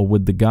quarrel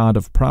with the God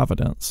of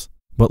providence,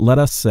 but let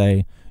us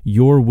say,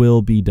 Your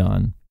will be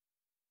done.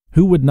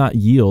 Who would not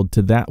yield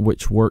to that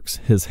which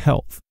works his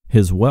health,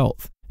 his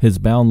wealth, his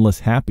boundless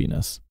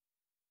happiness?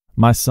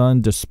 My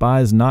son,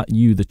 despise not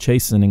you the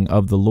chastening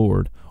of the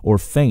Lord, or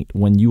faint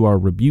when you are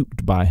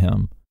rebuked by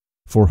Him.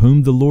 For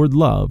whom the Lord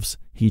loves,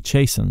 He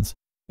chastens,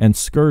 and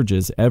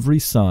scourges every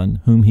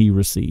son whom He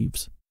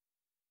receives.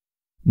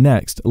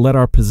 Next, let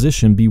our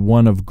position be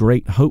one of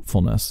great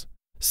hopefulness,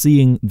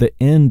 seeing the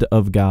end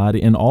of God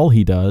in all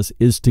He does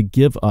is to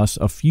give us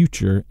a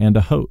future and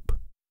a hope.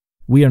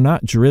 We are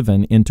not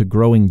driven into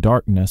growing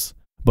darkness,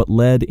 but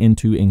led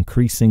into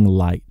increasing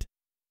light.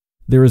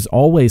 There is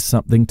always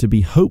something to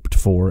be hoped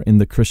for in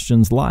the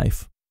Christian's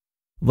life.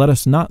 Let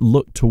us not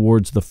look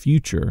towards the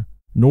future,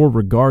 nor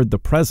regard the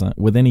present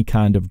with any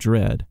kind of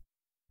dread.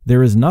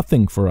 There is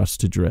nothing for us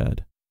to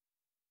dread.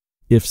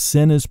 If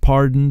sin is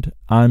pardoned,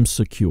 I'm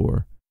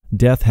secure.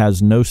 Death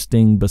has no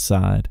sting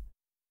beside.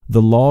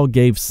 The law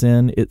gave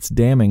sin its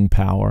damning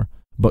power,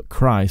 but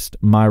Christ,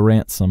 my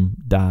ransom,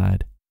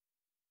 died.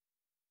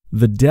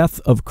 The death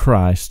of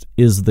Christ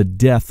is the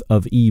death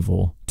of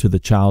evil to the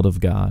child of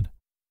God.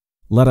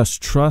 Let us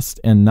trust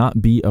and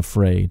not be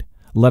afraid.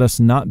 Let us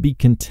not be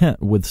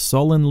content with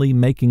sullenly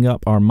making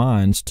up our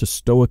minds to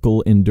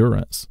stoical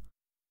endurance.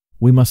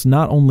 We must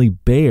not only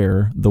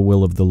bear the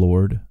will of the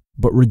Lord,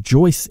 but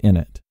rejoice in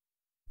it.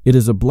 It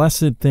is a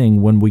blessed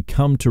thing when we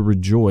come to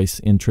rejoice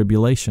in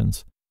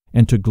tribulations,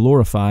 and to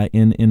glorify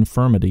in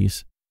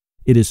infirmities.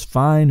 It is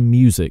fine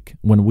music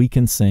when we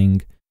can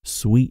sing,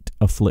 sweet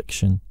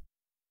affliction.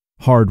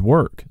 Hard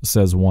work,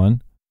 says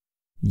one.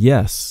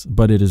 Yes,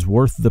 but it is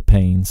worth the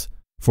pains,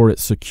 for it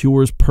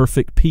secures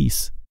perfect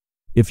peace.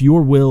 If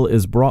your will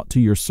is brought to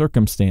your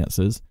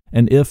circumstances,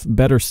 and if,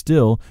 better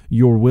still,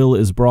 your will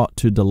is brought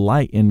to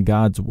delight in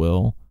God's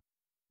will,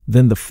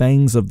 then the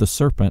fangs of the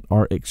serpent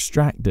are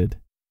extracted.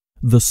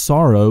 The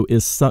sorrow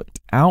is sucked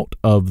out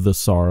of the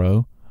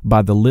sorrow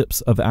by the lips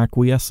of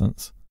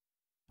acquiescence.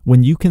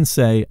 When you can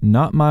say,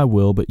 Not my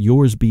will, but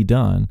yours be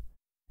done,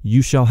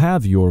 you shall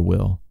have your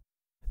will.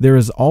 There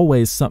is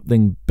always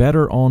something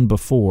better on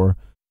before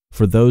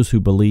for those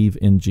who believe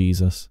in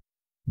Jesus.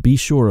 Be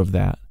sure of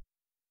that.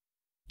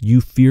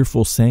 You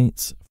fearful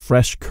saints,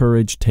 fresh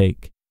courage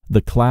take.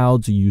 The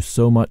clouds you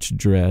so much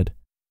dread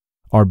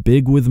are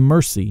big with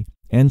mercy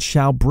and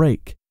shall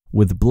break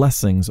with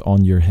blessings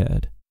on your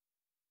head.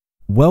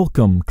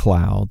 Welcome,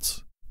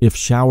 clouds, if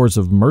showers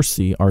of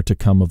mercy are to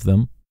come of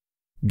them.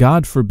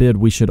 God forbid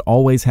we should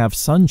always have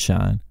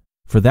sunshine,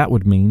 for that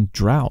would mean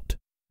drought.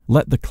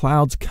 Let the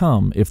clouds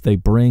come if they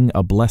bring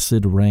a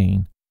blessed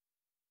rain.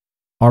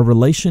 Our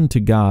relation to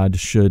God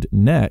should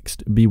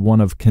next be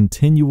one of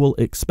continual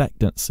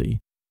expectancy,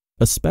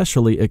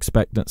 especially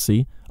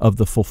expectancy of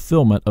the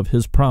fulfillment of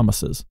His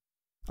promises.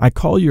 I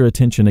call your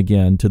attention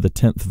again to the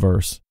 10th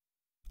verse.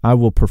 I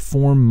will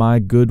perform my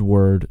good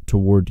word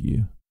toward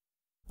you.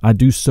 I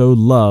do so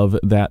love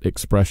that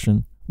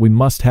expression. We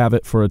must have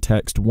it for a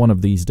text one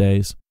of these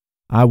days.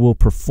 I will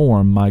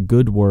perform my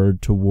good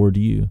word toward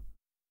you.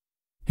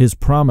 His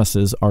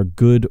promises are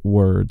good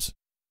words,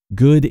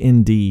 good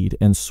indeed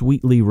and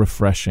sweetly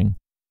refreshing.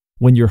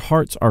 When your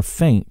hearts are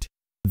faint,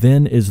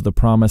 then is the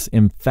promise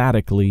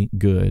emphatically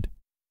good.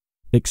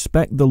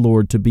 Expect the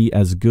Lord to be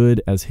as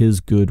good as His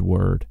good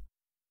word.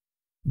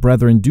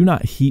 Brethren, do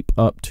not heap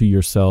up to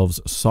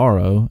yourselves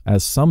sorrow,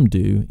 as some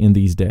do in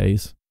these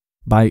days,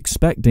 by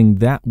expecting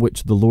that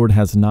which the Lord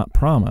has not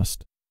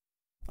promised.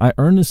 I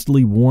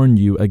earnestly warn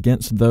you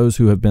against those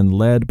who have been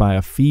led by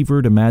a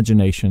fevered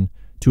imagination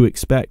to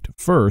expect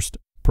first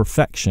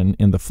perfection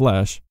in the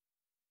flesh,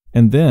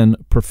 and then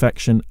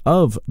perfection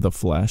of the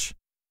flesh,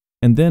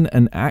 and then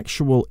an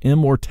actual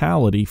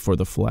immortality for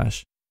the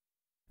flesh.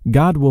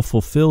 God will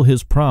fulfill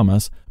His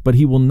promise, but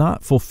He will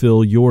not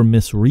fulfill your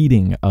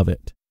misreading of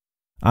it.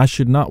 I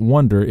should not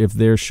wonder if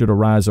there should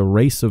arise a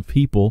race of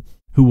people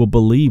who will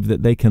believe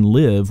that they can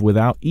live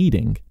without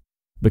eating,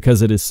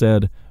 because it is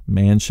said,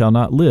 Man shall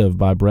not live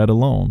by bread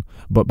alone,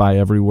 but by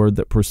every word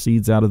that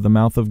proceeds out of the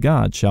mouth of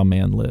God shall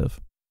man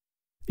live.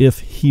 If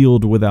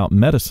healed without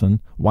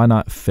medicine, why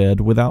not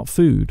fed without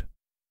food?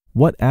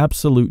 What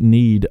absolute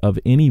need of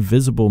any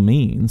visible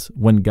means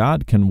when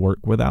God can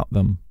work without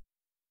them?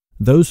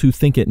 Those who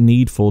think it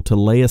needful to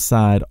lay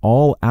aside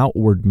all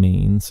outward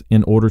means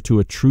in order to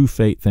a true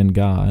faith in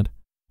God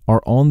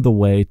are on the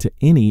way to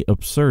any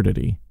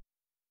absurdity.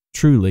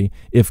 Truly,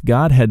 if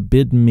God had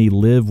bidden me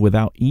live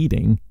without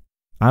eating,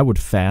 I would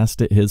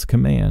fast at His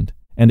command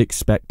and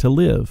expect to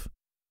live.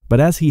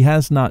 But as He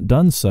has not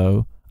done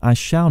so, I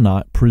shall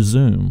not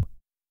presume.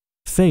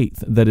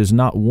 Faith that is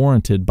not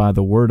warranted by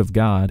the word of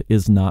God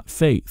is not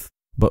faith,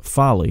 but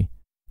folly,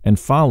 and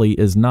folly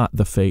is not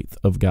the faith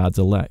of God's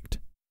elect.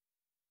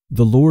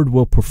 The Lord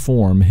will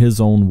perform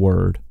His own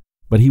word.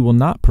 but he will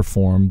not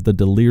perform the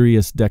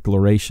delirious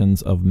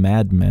declarations of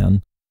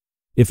madmen.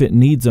 If it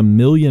needs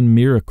 1,000,000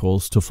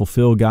 miracles to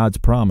fulfill God's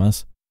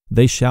promise,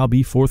 they shall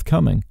be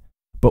forthcoming.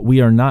 But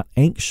we are not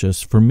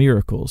anxious for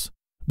miracles,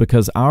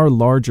 because our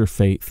larger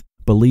faith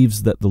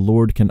believes that the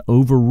Lord can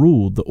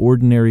overrule the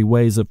ordinary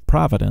ways of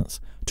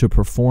providence to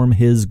perform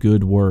His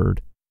good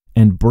word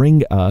and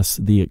bring us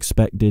the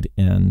expected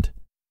end.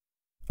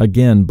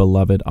 Again,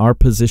 beloved, our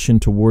position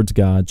towards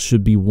God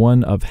should be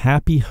one of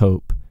happy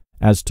hope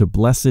as to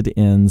blessed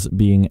ends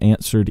being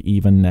answered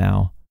even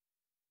now.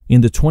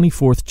 In the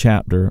 24th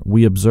chapter,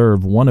 we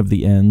observe one of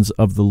the ends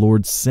of the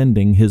Lord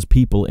sending His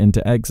people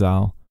into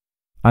exile.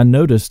 I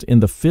noticed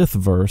in the 5th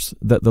verse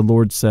that the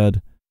Lord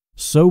said,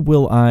 "So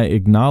will I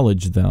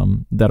acknowledge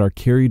them that are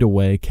carried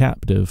away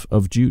captive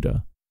of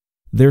Judah."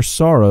 Their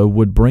sorrow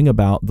would bring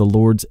about the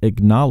Lord's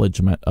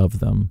acknowledgment of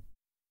them.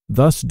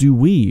 Thus do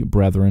we,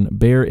 brethren,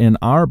 bear in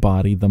our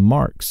body the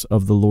marks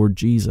of the Lord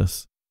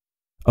Jesus.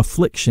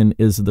 Affliction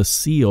is the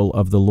seal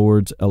of the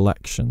Lord's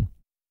election.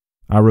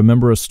 I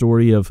remember a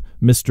story of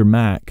Mr.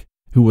 Mack,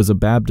 who was a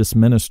Baptist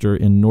minister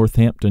in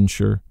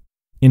Northamptonshire.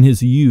 In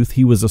his youth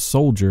he was a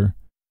soldier,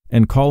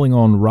 and calling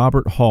on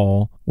Robert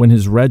Hall when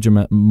his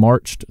regiment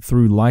marched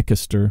through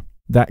Leicester,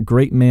 that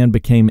great man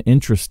became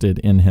interested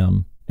in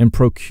him and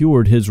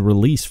procured his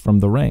release from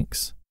the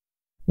ranks.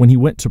 When he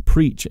went to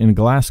preach in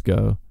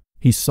Glasgow,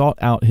 he sought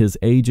out his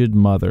aged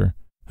mother,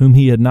 whom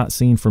he had not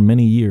seen for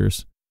many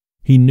years.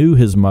 He knew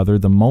his mother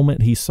the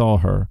moment he saw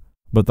her,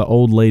 but the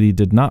old lady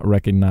did not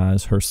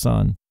recognize her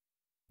son.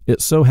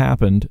 It so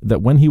happened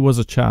that when he was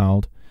a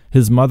child,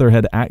 his mother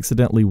had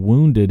accidentally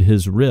wounded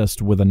his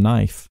wrist with a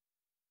knife.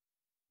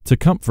 To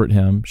comfort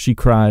him, she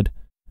cried,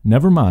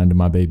 "Never mind,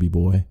 my baby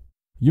boy.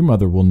 Your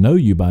mother will know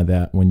you by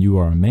that when you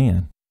are a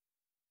man."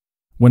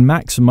 When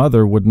Mac's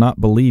mother would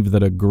not believe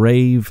that a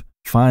grave,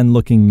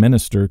 fine-looking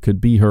minister could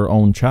be her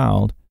own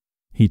child,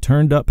 he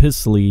turned up his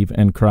sleeve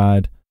and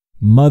cried,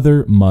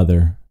 "Mother,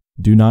 mother,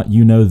 do not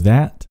you know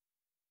that?"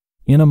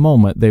 In a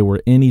moment they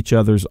were in each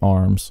other's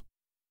arms.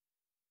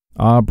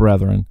 Ah,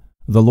 brethren,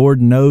 the Lord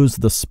knows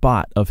the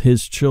spot of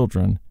His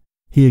children.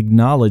 He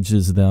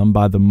acknowledges them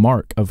by the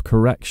mark of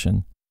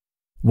correction.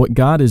 What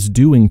God is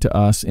doing to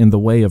us in the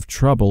way of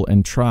trouble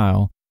and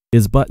trial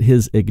is but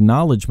His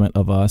acknowledgment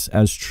of us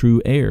as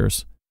true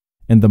heirs,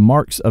 and the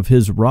marks of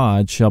His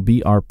rod shall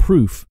be our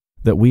proof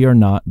that we are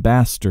not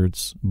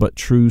bastards, but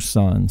true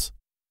sons.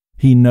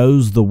 He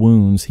knows the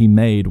wounds He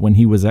made when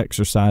He was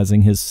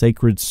exercising His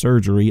sacred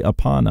surgery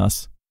upon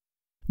us.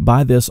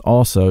 By this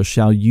also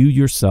shall you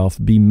yourself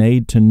be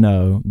made to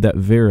know that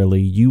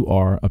verily you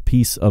are a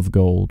piece of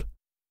gold,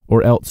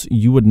 or else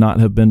you would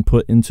not have been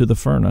put into the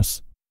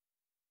furnace.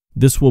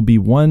 This will be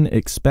one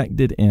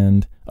expected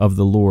end of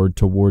the Lord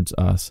towards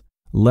us.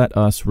 Let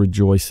us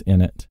rejoice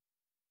in it.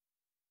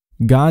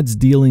 God's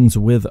dealings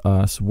with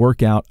us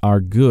work out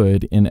our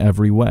good in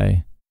every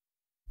way.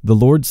 The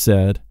Lord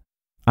said,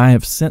 "I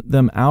have sent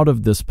them out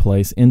of this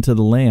place into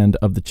the land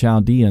of the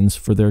Chaldeans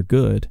for their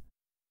good."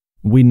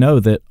 We know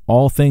that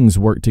all things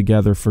work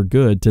together for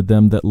good to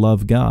them that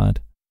love God.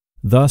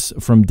 Thus,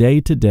 from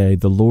day to day,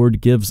 the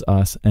Lord gives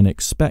us an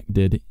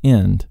expected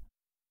end.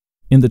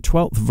 In the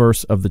 12th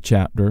verse of the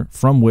chapter,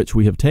 from which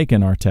we have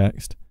taken our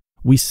text,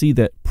 we see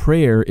that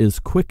prayer is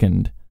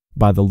quickened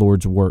by the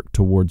Lord's work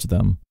towards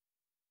them.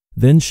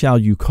 "Then shall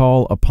you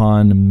call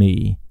upon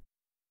me."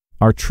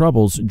 Our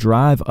troubles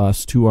drive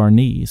us to our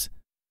knees.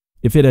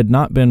 If it had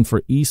not been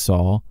for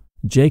Esau,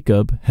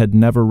 Jacob had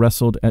never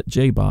wrestled at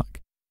Jabbok.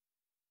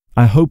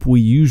 I hope we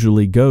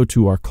usually go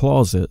to our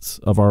closets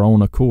of our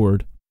own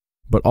accord,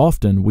 but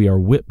often we are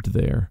whipped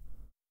there.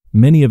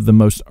 Many of the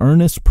most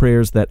earnest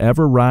prayers that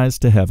ever rise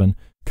to heaven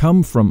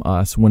come from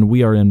us when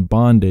we are in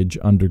bondage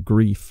under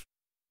grief.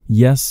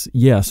 Yes,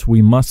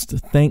 we must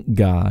thank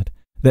God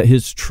that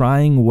His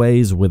trying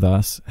ways with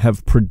us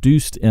have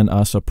produced in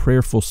us a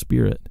prayerful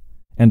spirit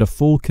and a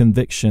full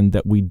conviction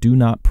that we do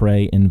not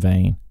pray in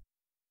vain.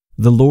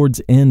 The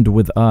Lord's end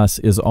with us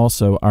is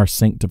also our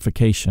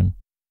sanctification.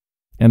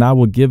 "And I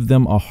will give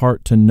them a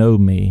heart to know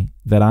me,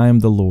 that I am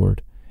the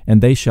Lord,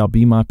 and they shall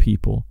be my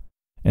people,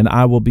 and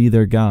I will be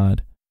their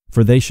God,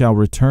 for they shall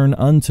return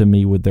unto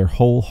me with their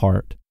whole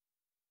heart."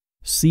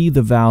 See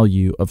the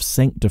value of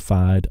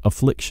sanctified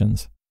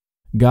afflictions.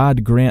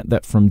 God grant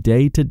that from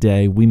day to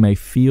day we may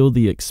feel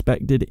the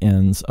expected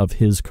ends of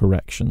His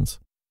corrections.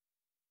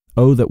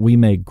 Oh, that we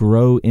may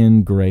grow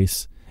in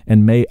grace,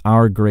 and may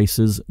our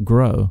graces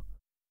grow.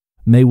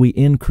 May we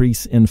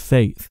increase in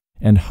faith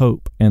and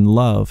hope and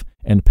love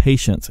and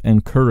patience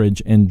and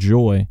courage and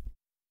joy.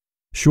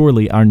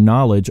 Surely our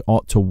knowledge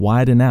ought to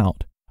widen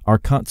out, our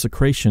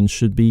consecration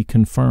should be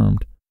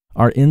confirmed,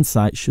 our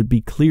insight should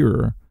be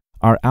clearer,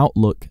 our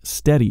outlook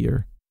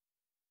steadier.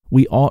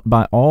 We ought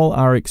by all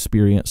our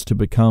experience to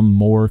become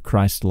more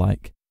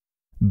Christ-like,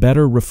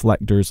 better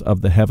reflectors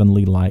of the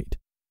heavenly light,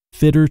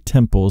 fitter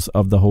temples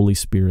of the Holy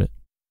Spirit.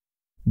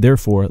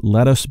 Therefore,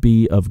 let us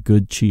be of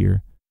good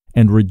cheer,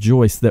 and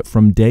rejoice that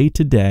from day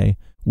to day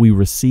we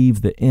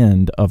receive the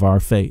end of our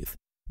faith,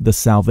 the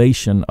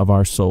salvation of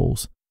our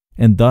souls,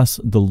 and thus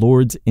the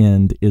Lord's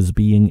end is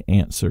being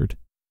answered.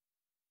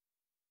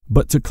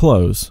 But to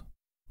close,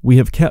 we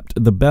have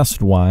kept the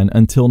best wine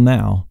until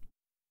now.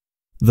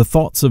 The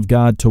thoughts of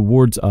God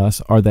towards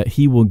us are that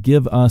He will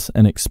give us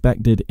an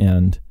expected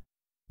end.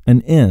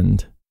 An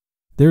end.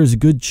 There is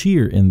good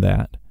cheer in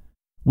that.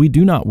 We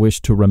do not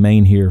wish to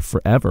remain here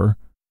forever.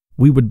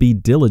 We would be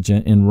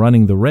diligent in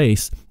running the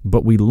race,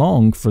 but we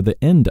long for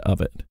the end of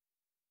it.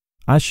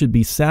 I should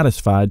be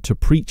satisfied to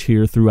preach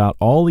here throughout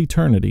all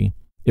eternity,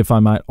 if I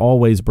might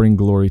always bring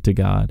glory to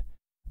God.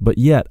 But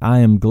yet I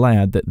am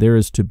glad that there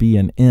is to be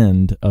an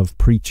end of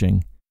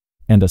preaching,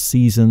 and a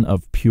season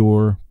of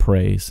pure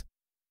praise.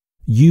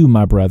 You,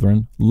 my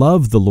brethren,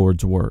 love the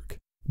Lord's work,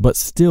 but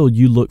still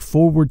you look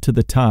forward to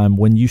the time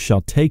when you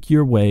shall take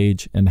your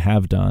wage and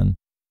have done.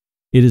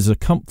 It is a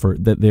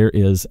comfort that there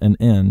is an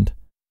end.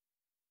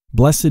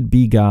 Blessed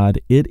be God,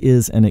 it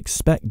is an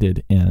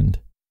expected end.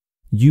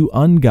 You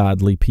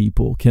ungodly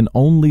people can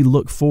only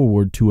look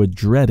forward to a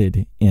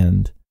dreaded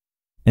end,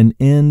 an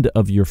end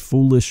of your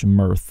foolish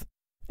mirth,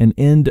 an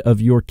end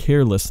of your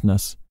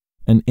carelessness,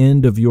 an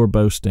end of your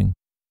boasting.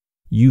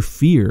 You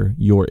fear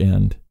your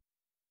end,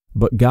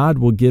 but God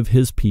will give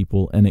His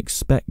people an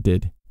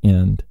expected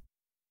end.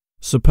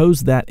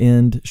 Suppose that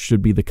end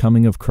should be the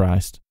coming of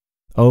Christ.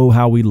 Oh,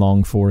 how we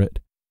long for it!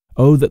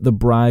 Oh, that the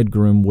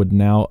bridegroom would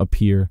now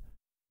appear!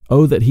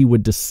 Oh, that He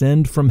would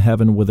descend from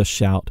heaven with a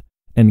shout,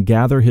 and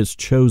gather His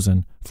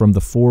chosen from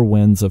the four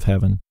winds of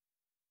heaven.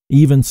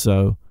 Even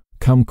so,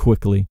 come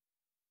quickly.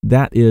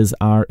 That is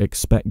our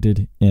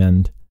expected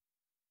end.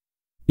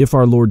 If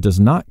our Lord does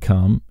not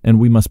come, and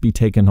we must be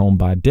taken home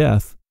by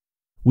death,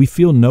 we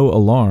feel no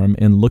alarm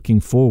in looking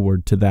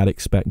forward to that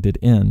expected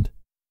end.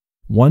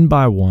 One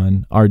by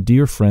one, our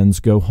dear friends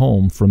go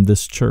home from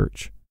this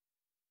church.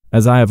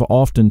 As I have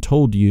often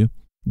told you,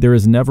 there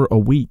is never a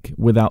week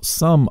without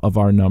some of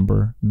our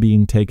number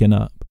being taken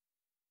up.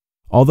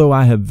 Although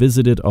I have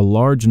visited a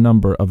large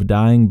number of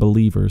dying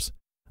believers,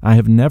 I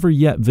have never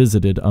yet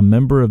visited a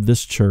member of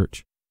this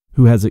church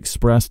who has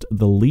expressed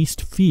the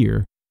least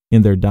fear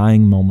in their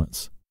dying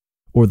moments,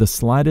 or the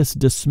slightest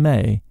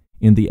dismay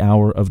in the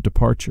hour of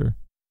departure.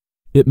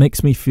 It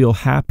makes me feel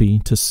happy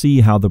to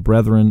see how the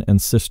brethren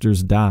and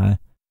sisters die.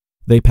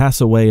 They pass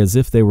away as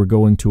if they were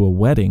going to a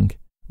wedding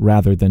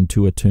rather than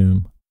to a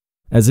tomb,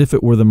 as if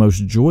it were the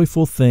most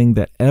joyful thing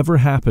that ever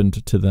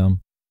happened to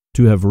them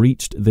to have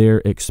reached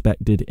their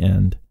expected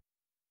end.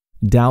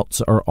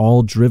 Doubts are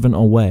all driven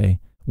away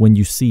when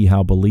you see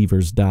how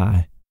believers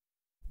die.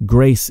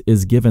 Grace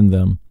is given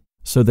them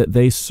so that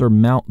they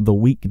surmount the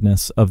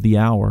weakness of the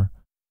hour.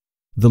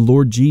 The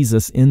Lord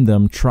Jesus in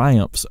them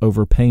triumphs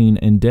over pain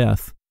and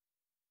death.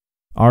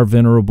 Our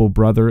venerable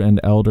brother and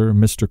elder,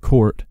 Mr.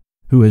 Court,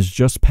 who has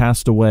just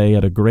passed away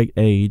at a great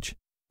age,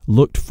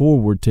 looked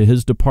forward to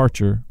his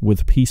departure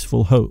with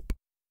peaceful hope.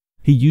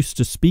 He used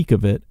to speak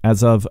of it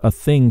as of a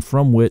thing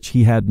from which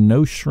he had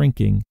no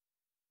shrinking.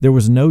 There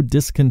was no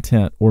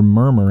discontent or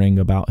murmuring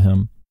about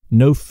him,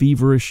 no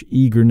feverish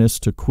eagerness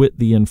to quit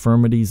the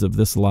infirmities of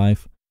this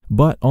life,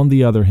 but, on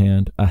the other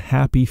hand, a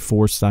happy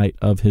foresight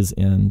of his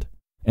end,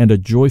 and a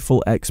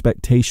joyful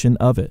expectation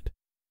of it.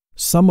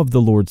 Some of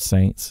the Lord's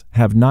saints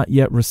have not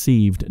yet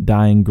received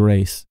dying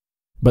grace,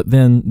 but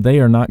then they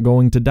are not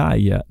going to die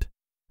yet.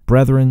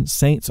 Brethren,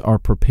 saints are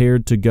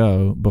prepared to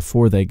go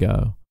before they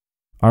go.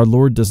 Our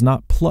Lord does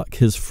not pluck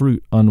His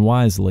fruit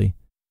unwisely.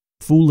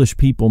 Foolish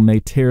people may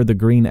tear the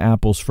green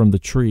apples from the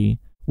tree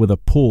with a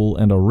pull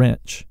and a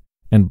wrench,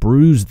 and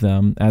bruise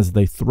them as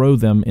they throw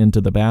them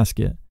into the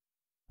basket.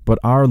 But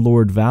our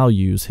Lord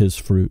values His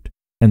fruit,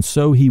 and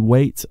so He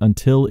waits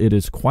until it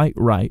is quite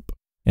ripe,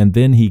 and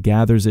then He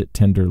gathers it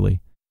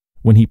tenderly.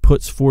 When He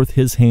puts forth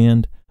His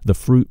hand, the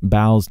fruit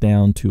bows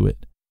down to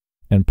it,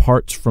 and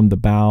parts from the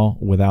bough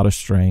without a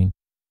strain.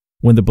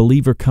 When the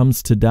believer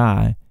comes to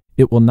die,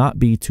 it will not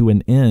be to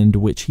an end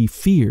which he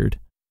feared,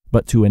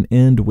 but to an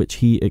end which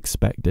he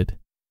expected.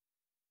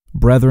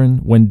 Brethren,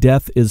 when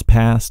death is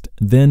past,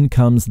 then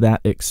comes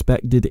that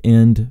expected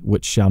end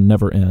which shall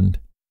never end.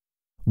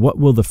 What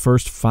will the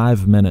first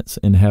 5 minutes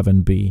in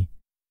heaven be?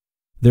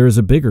 There is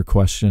a bigger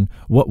question.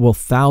 What will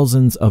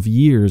thousands of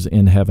years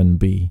in heaven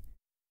be?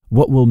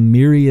 What will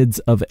myriads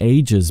of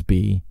ages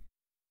be?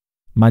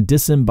 My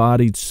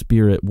disembodied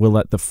spirit will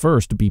at the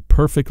first be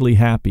perfectly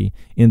happy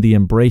in the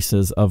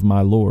embraces of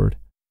my Lord.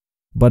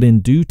 But in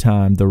due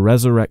time the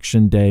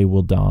resurrection day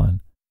will dawn,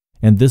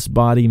 and this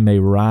body may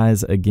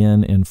rise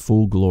again in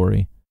full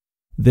glory.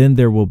 Then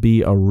there will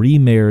be a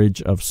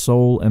remarriage of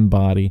soul and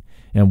body,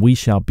 and we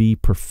shall be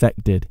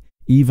perfected,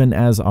 even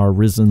as our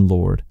risen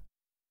Lord.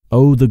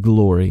 Oh, the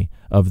glory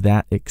of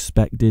that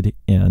expected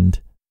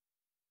end!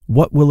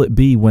 What will it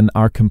be when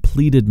our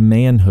completed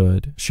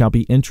manhood shall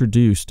be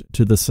introduced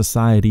to the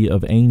society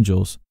of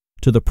angels,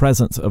 to the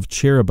presence of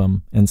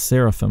cherubim and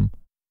seraphim?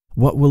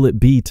 What will it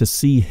be to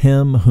see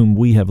Him whom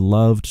we have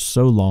loved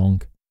so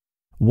long?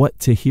 What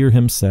to hear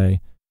Him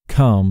say,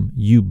 "Come,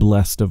 you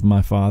blessed of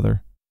my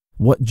Father"?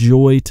 What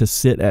joy to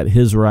sit at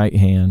His right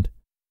hand!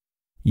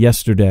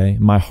 Yesterday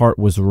my heart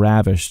was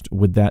ravished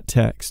with that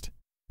text.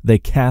 They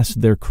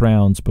cast their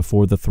crowns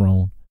before the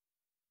throne.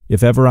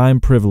 If ever I am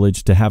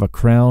privileged to have a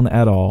crown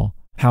at all,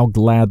 how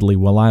gladly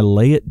will I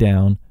lay it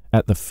down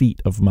at the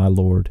feet of my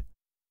Lord.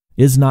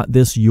 Is not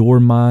this your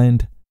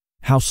mind?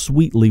 How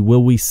sweetly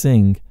will we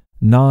sing,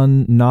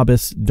 Non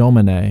nobis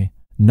Domine,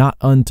 not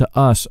unto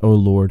us, O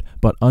Lord,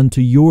 but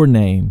unto your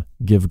name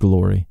give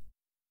glory.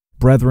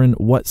 Brethren,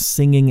 what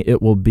singing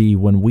it will be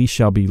when we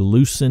shall be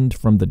loosened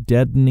from the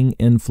deadening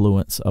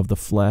influence of the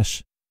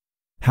flesh.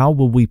 How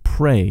will we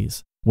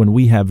praise when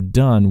we have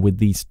done with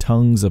these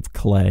tongues of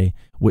clay,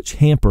 which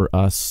hamper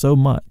us so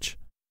much?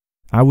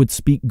 I would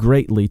speak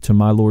greatly to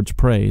my Lord's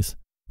praise,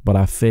 but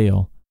I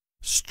fail.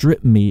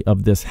 Strip me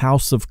of this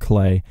house of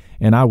clay,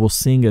 and I will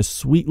sing as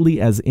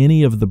sweetly as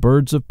any of the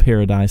birds of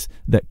paradise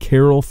that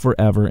carol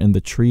forever in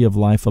the tree of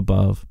life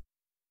above.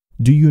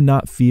 Do you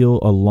not feel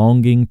a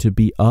longing to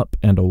be up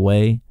and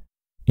away?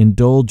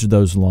 Indulge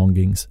those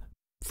longings,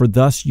 for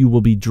thus you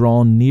will be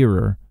drawn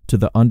nearer to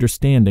the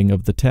understanding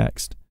of the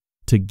text,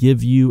 to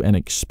give you an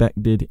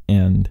expected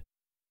end.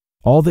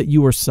 All that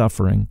you are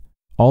suffering,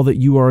 all that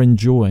you are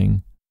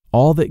enjoying,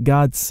 all that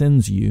God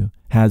sends you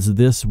has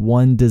this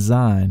one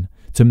design,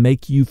 to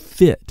make you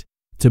fit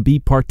to be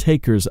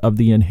partakers of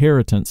the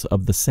inheritance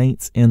of the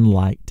saints in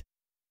light.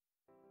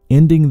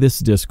 Ending this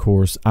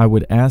discourse, I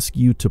would ask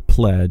you to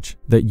pledge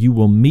that you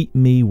will meet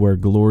me where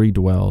glory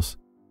dwells,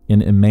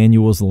 in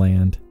Emmanuel's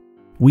land.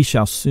 We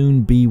shall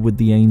soon be with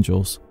the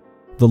angels.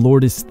 The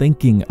Lord is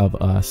thinking of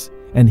us,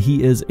 and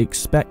He is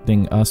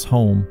expecting us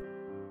home.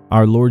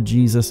 Our Lord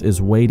Jesus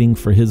is waiting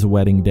for His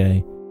wedding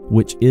day,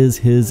 which is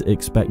His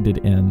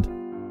expected end.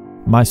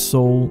 My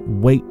soul,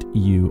 wait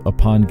you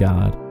upon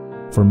God,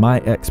 for my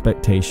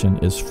expectation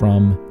is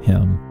from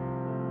Him.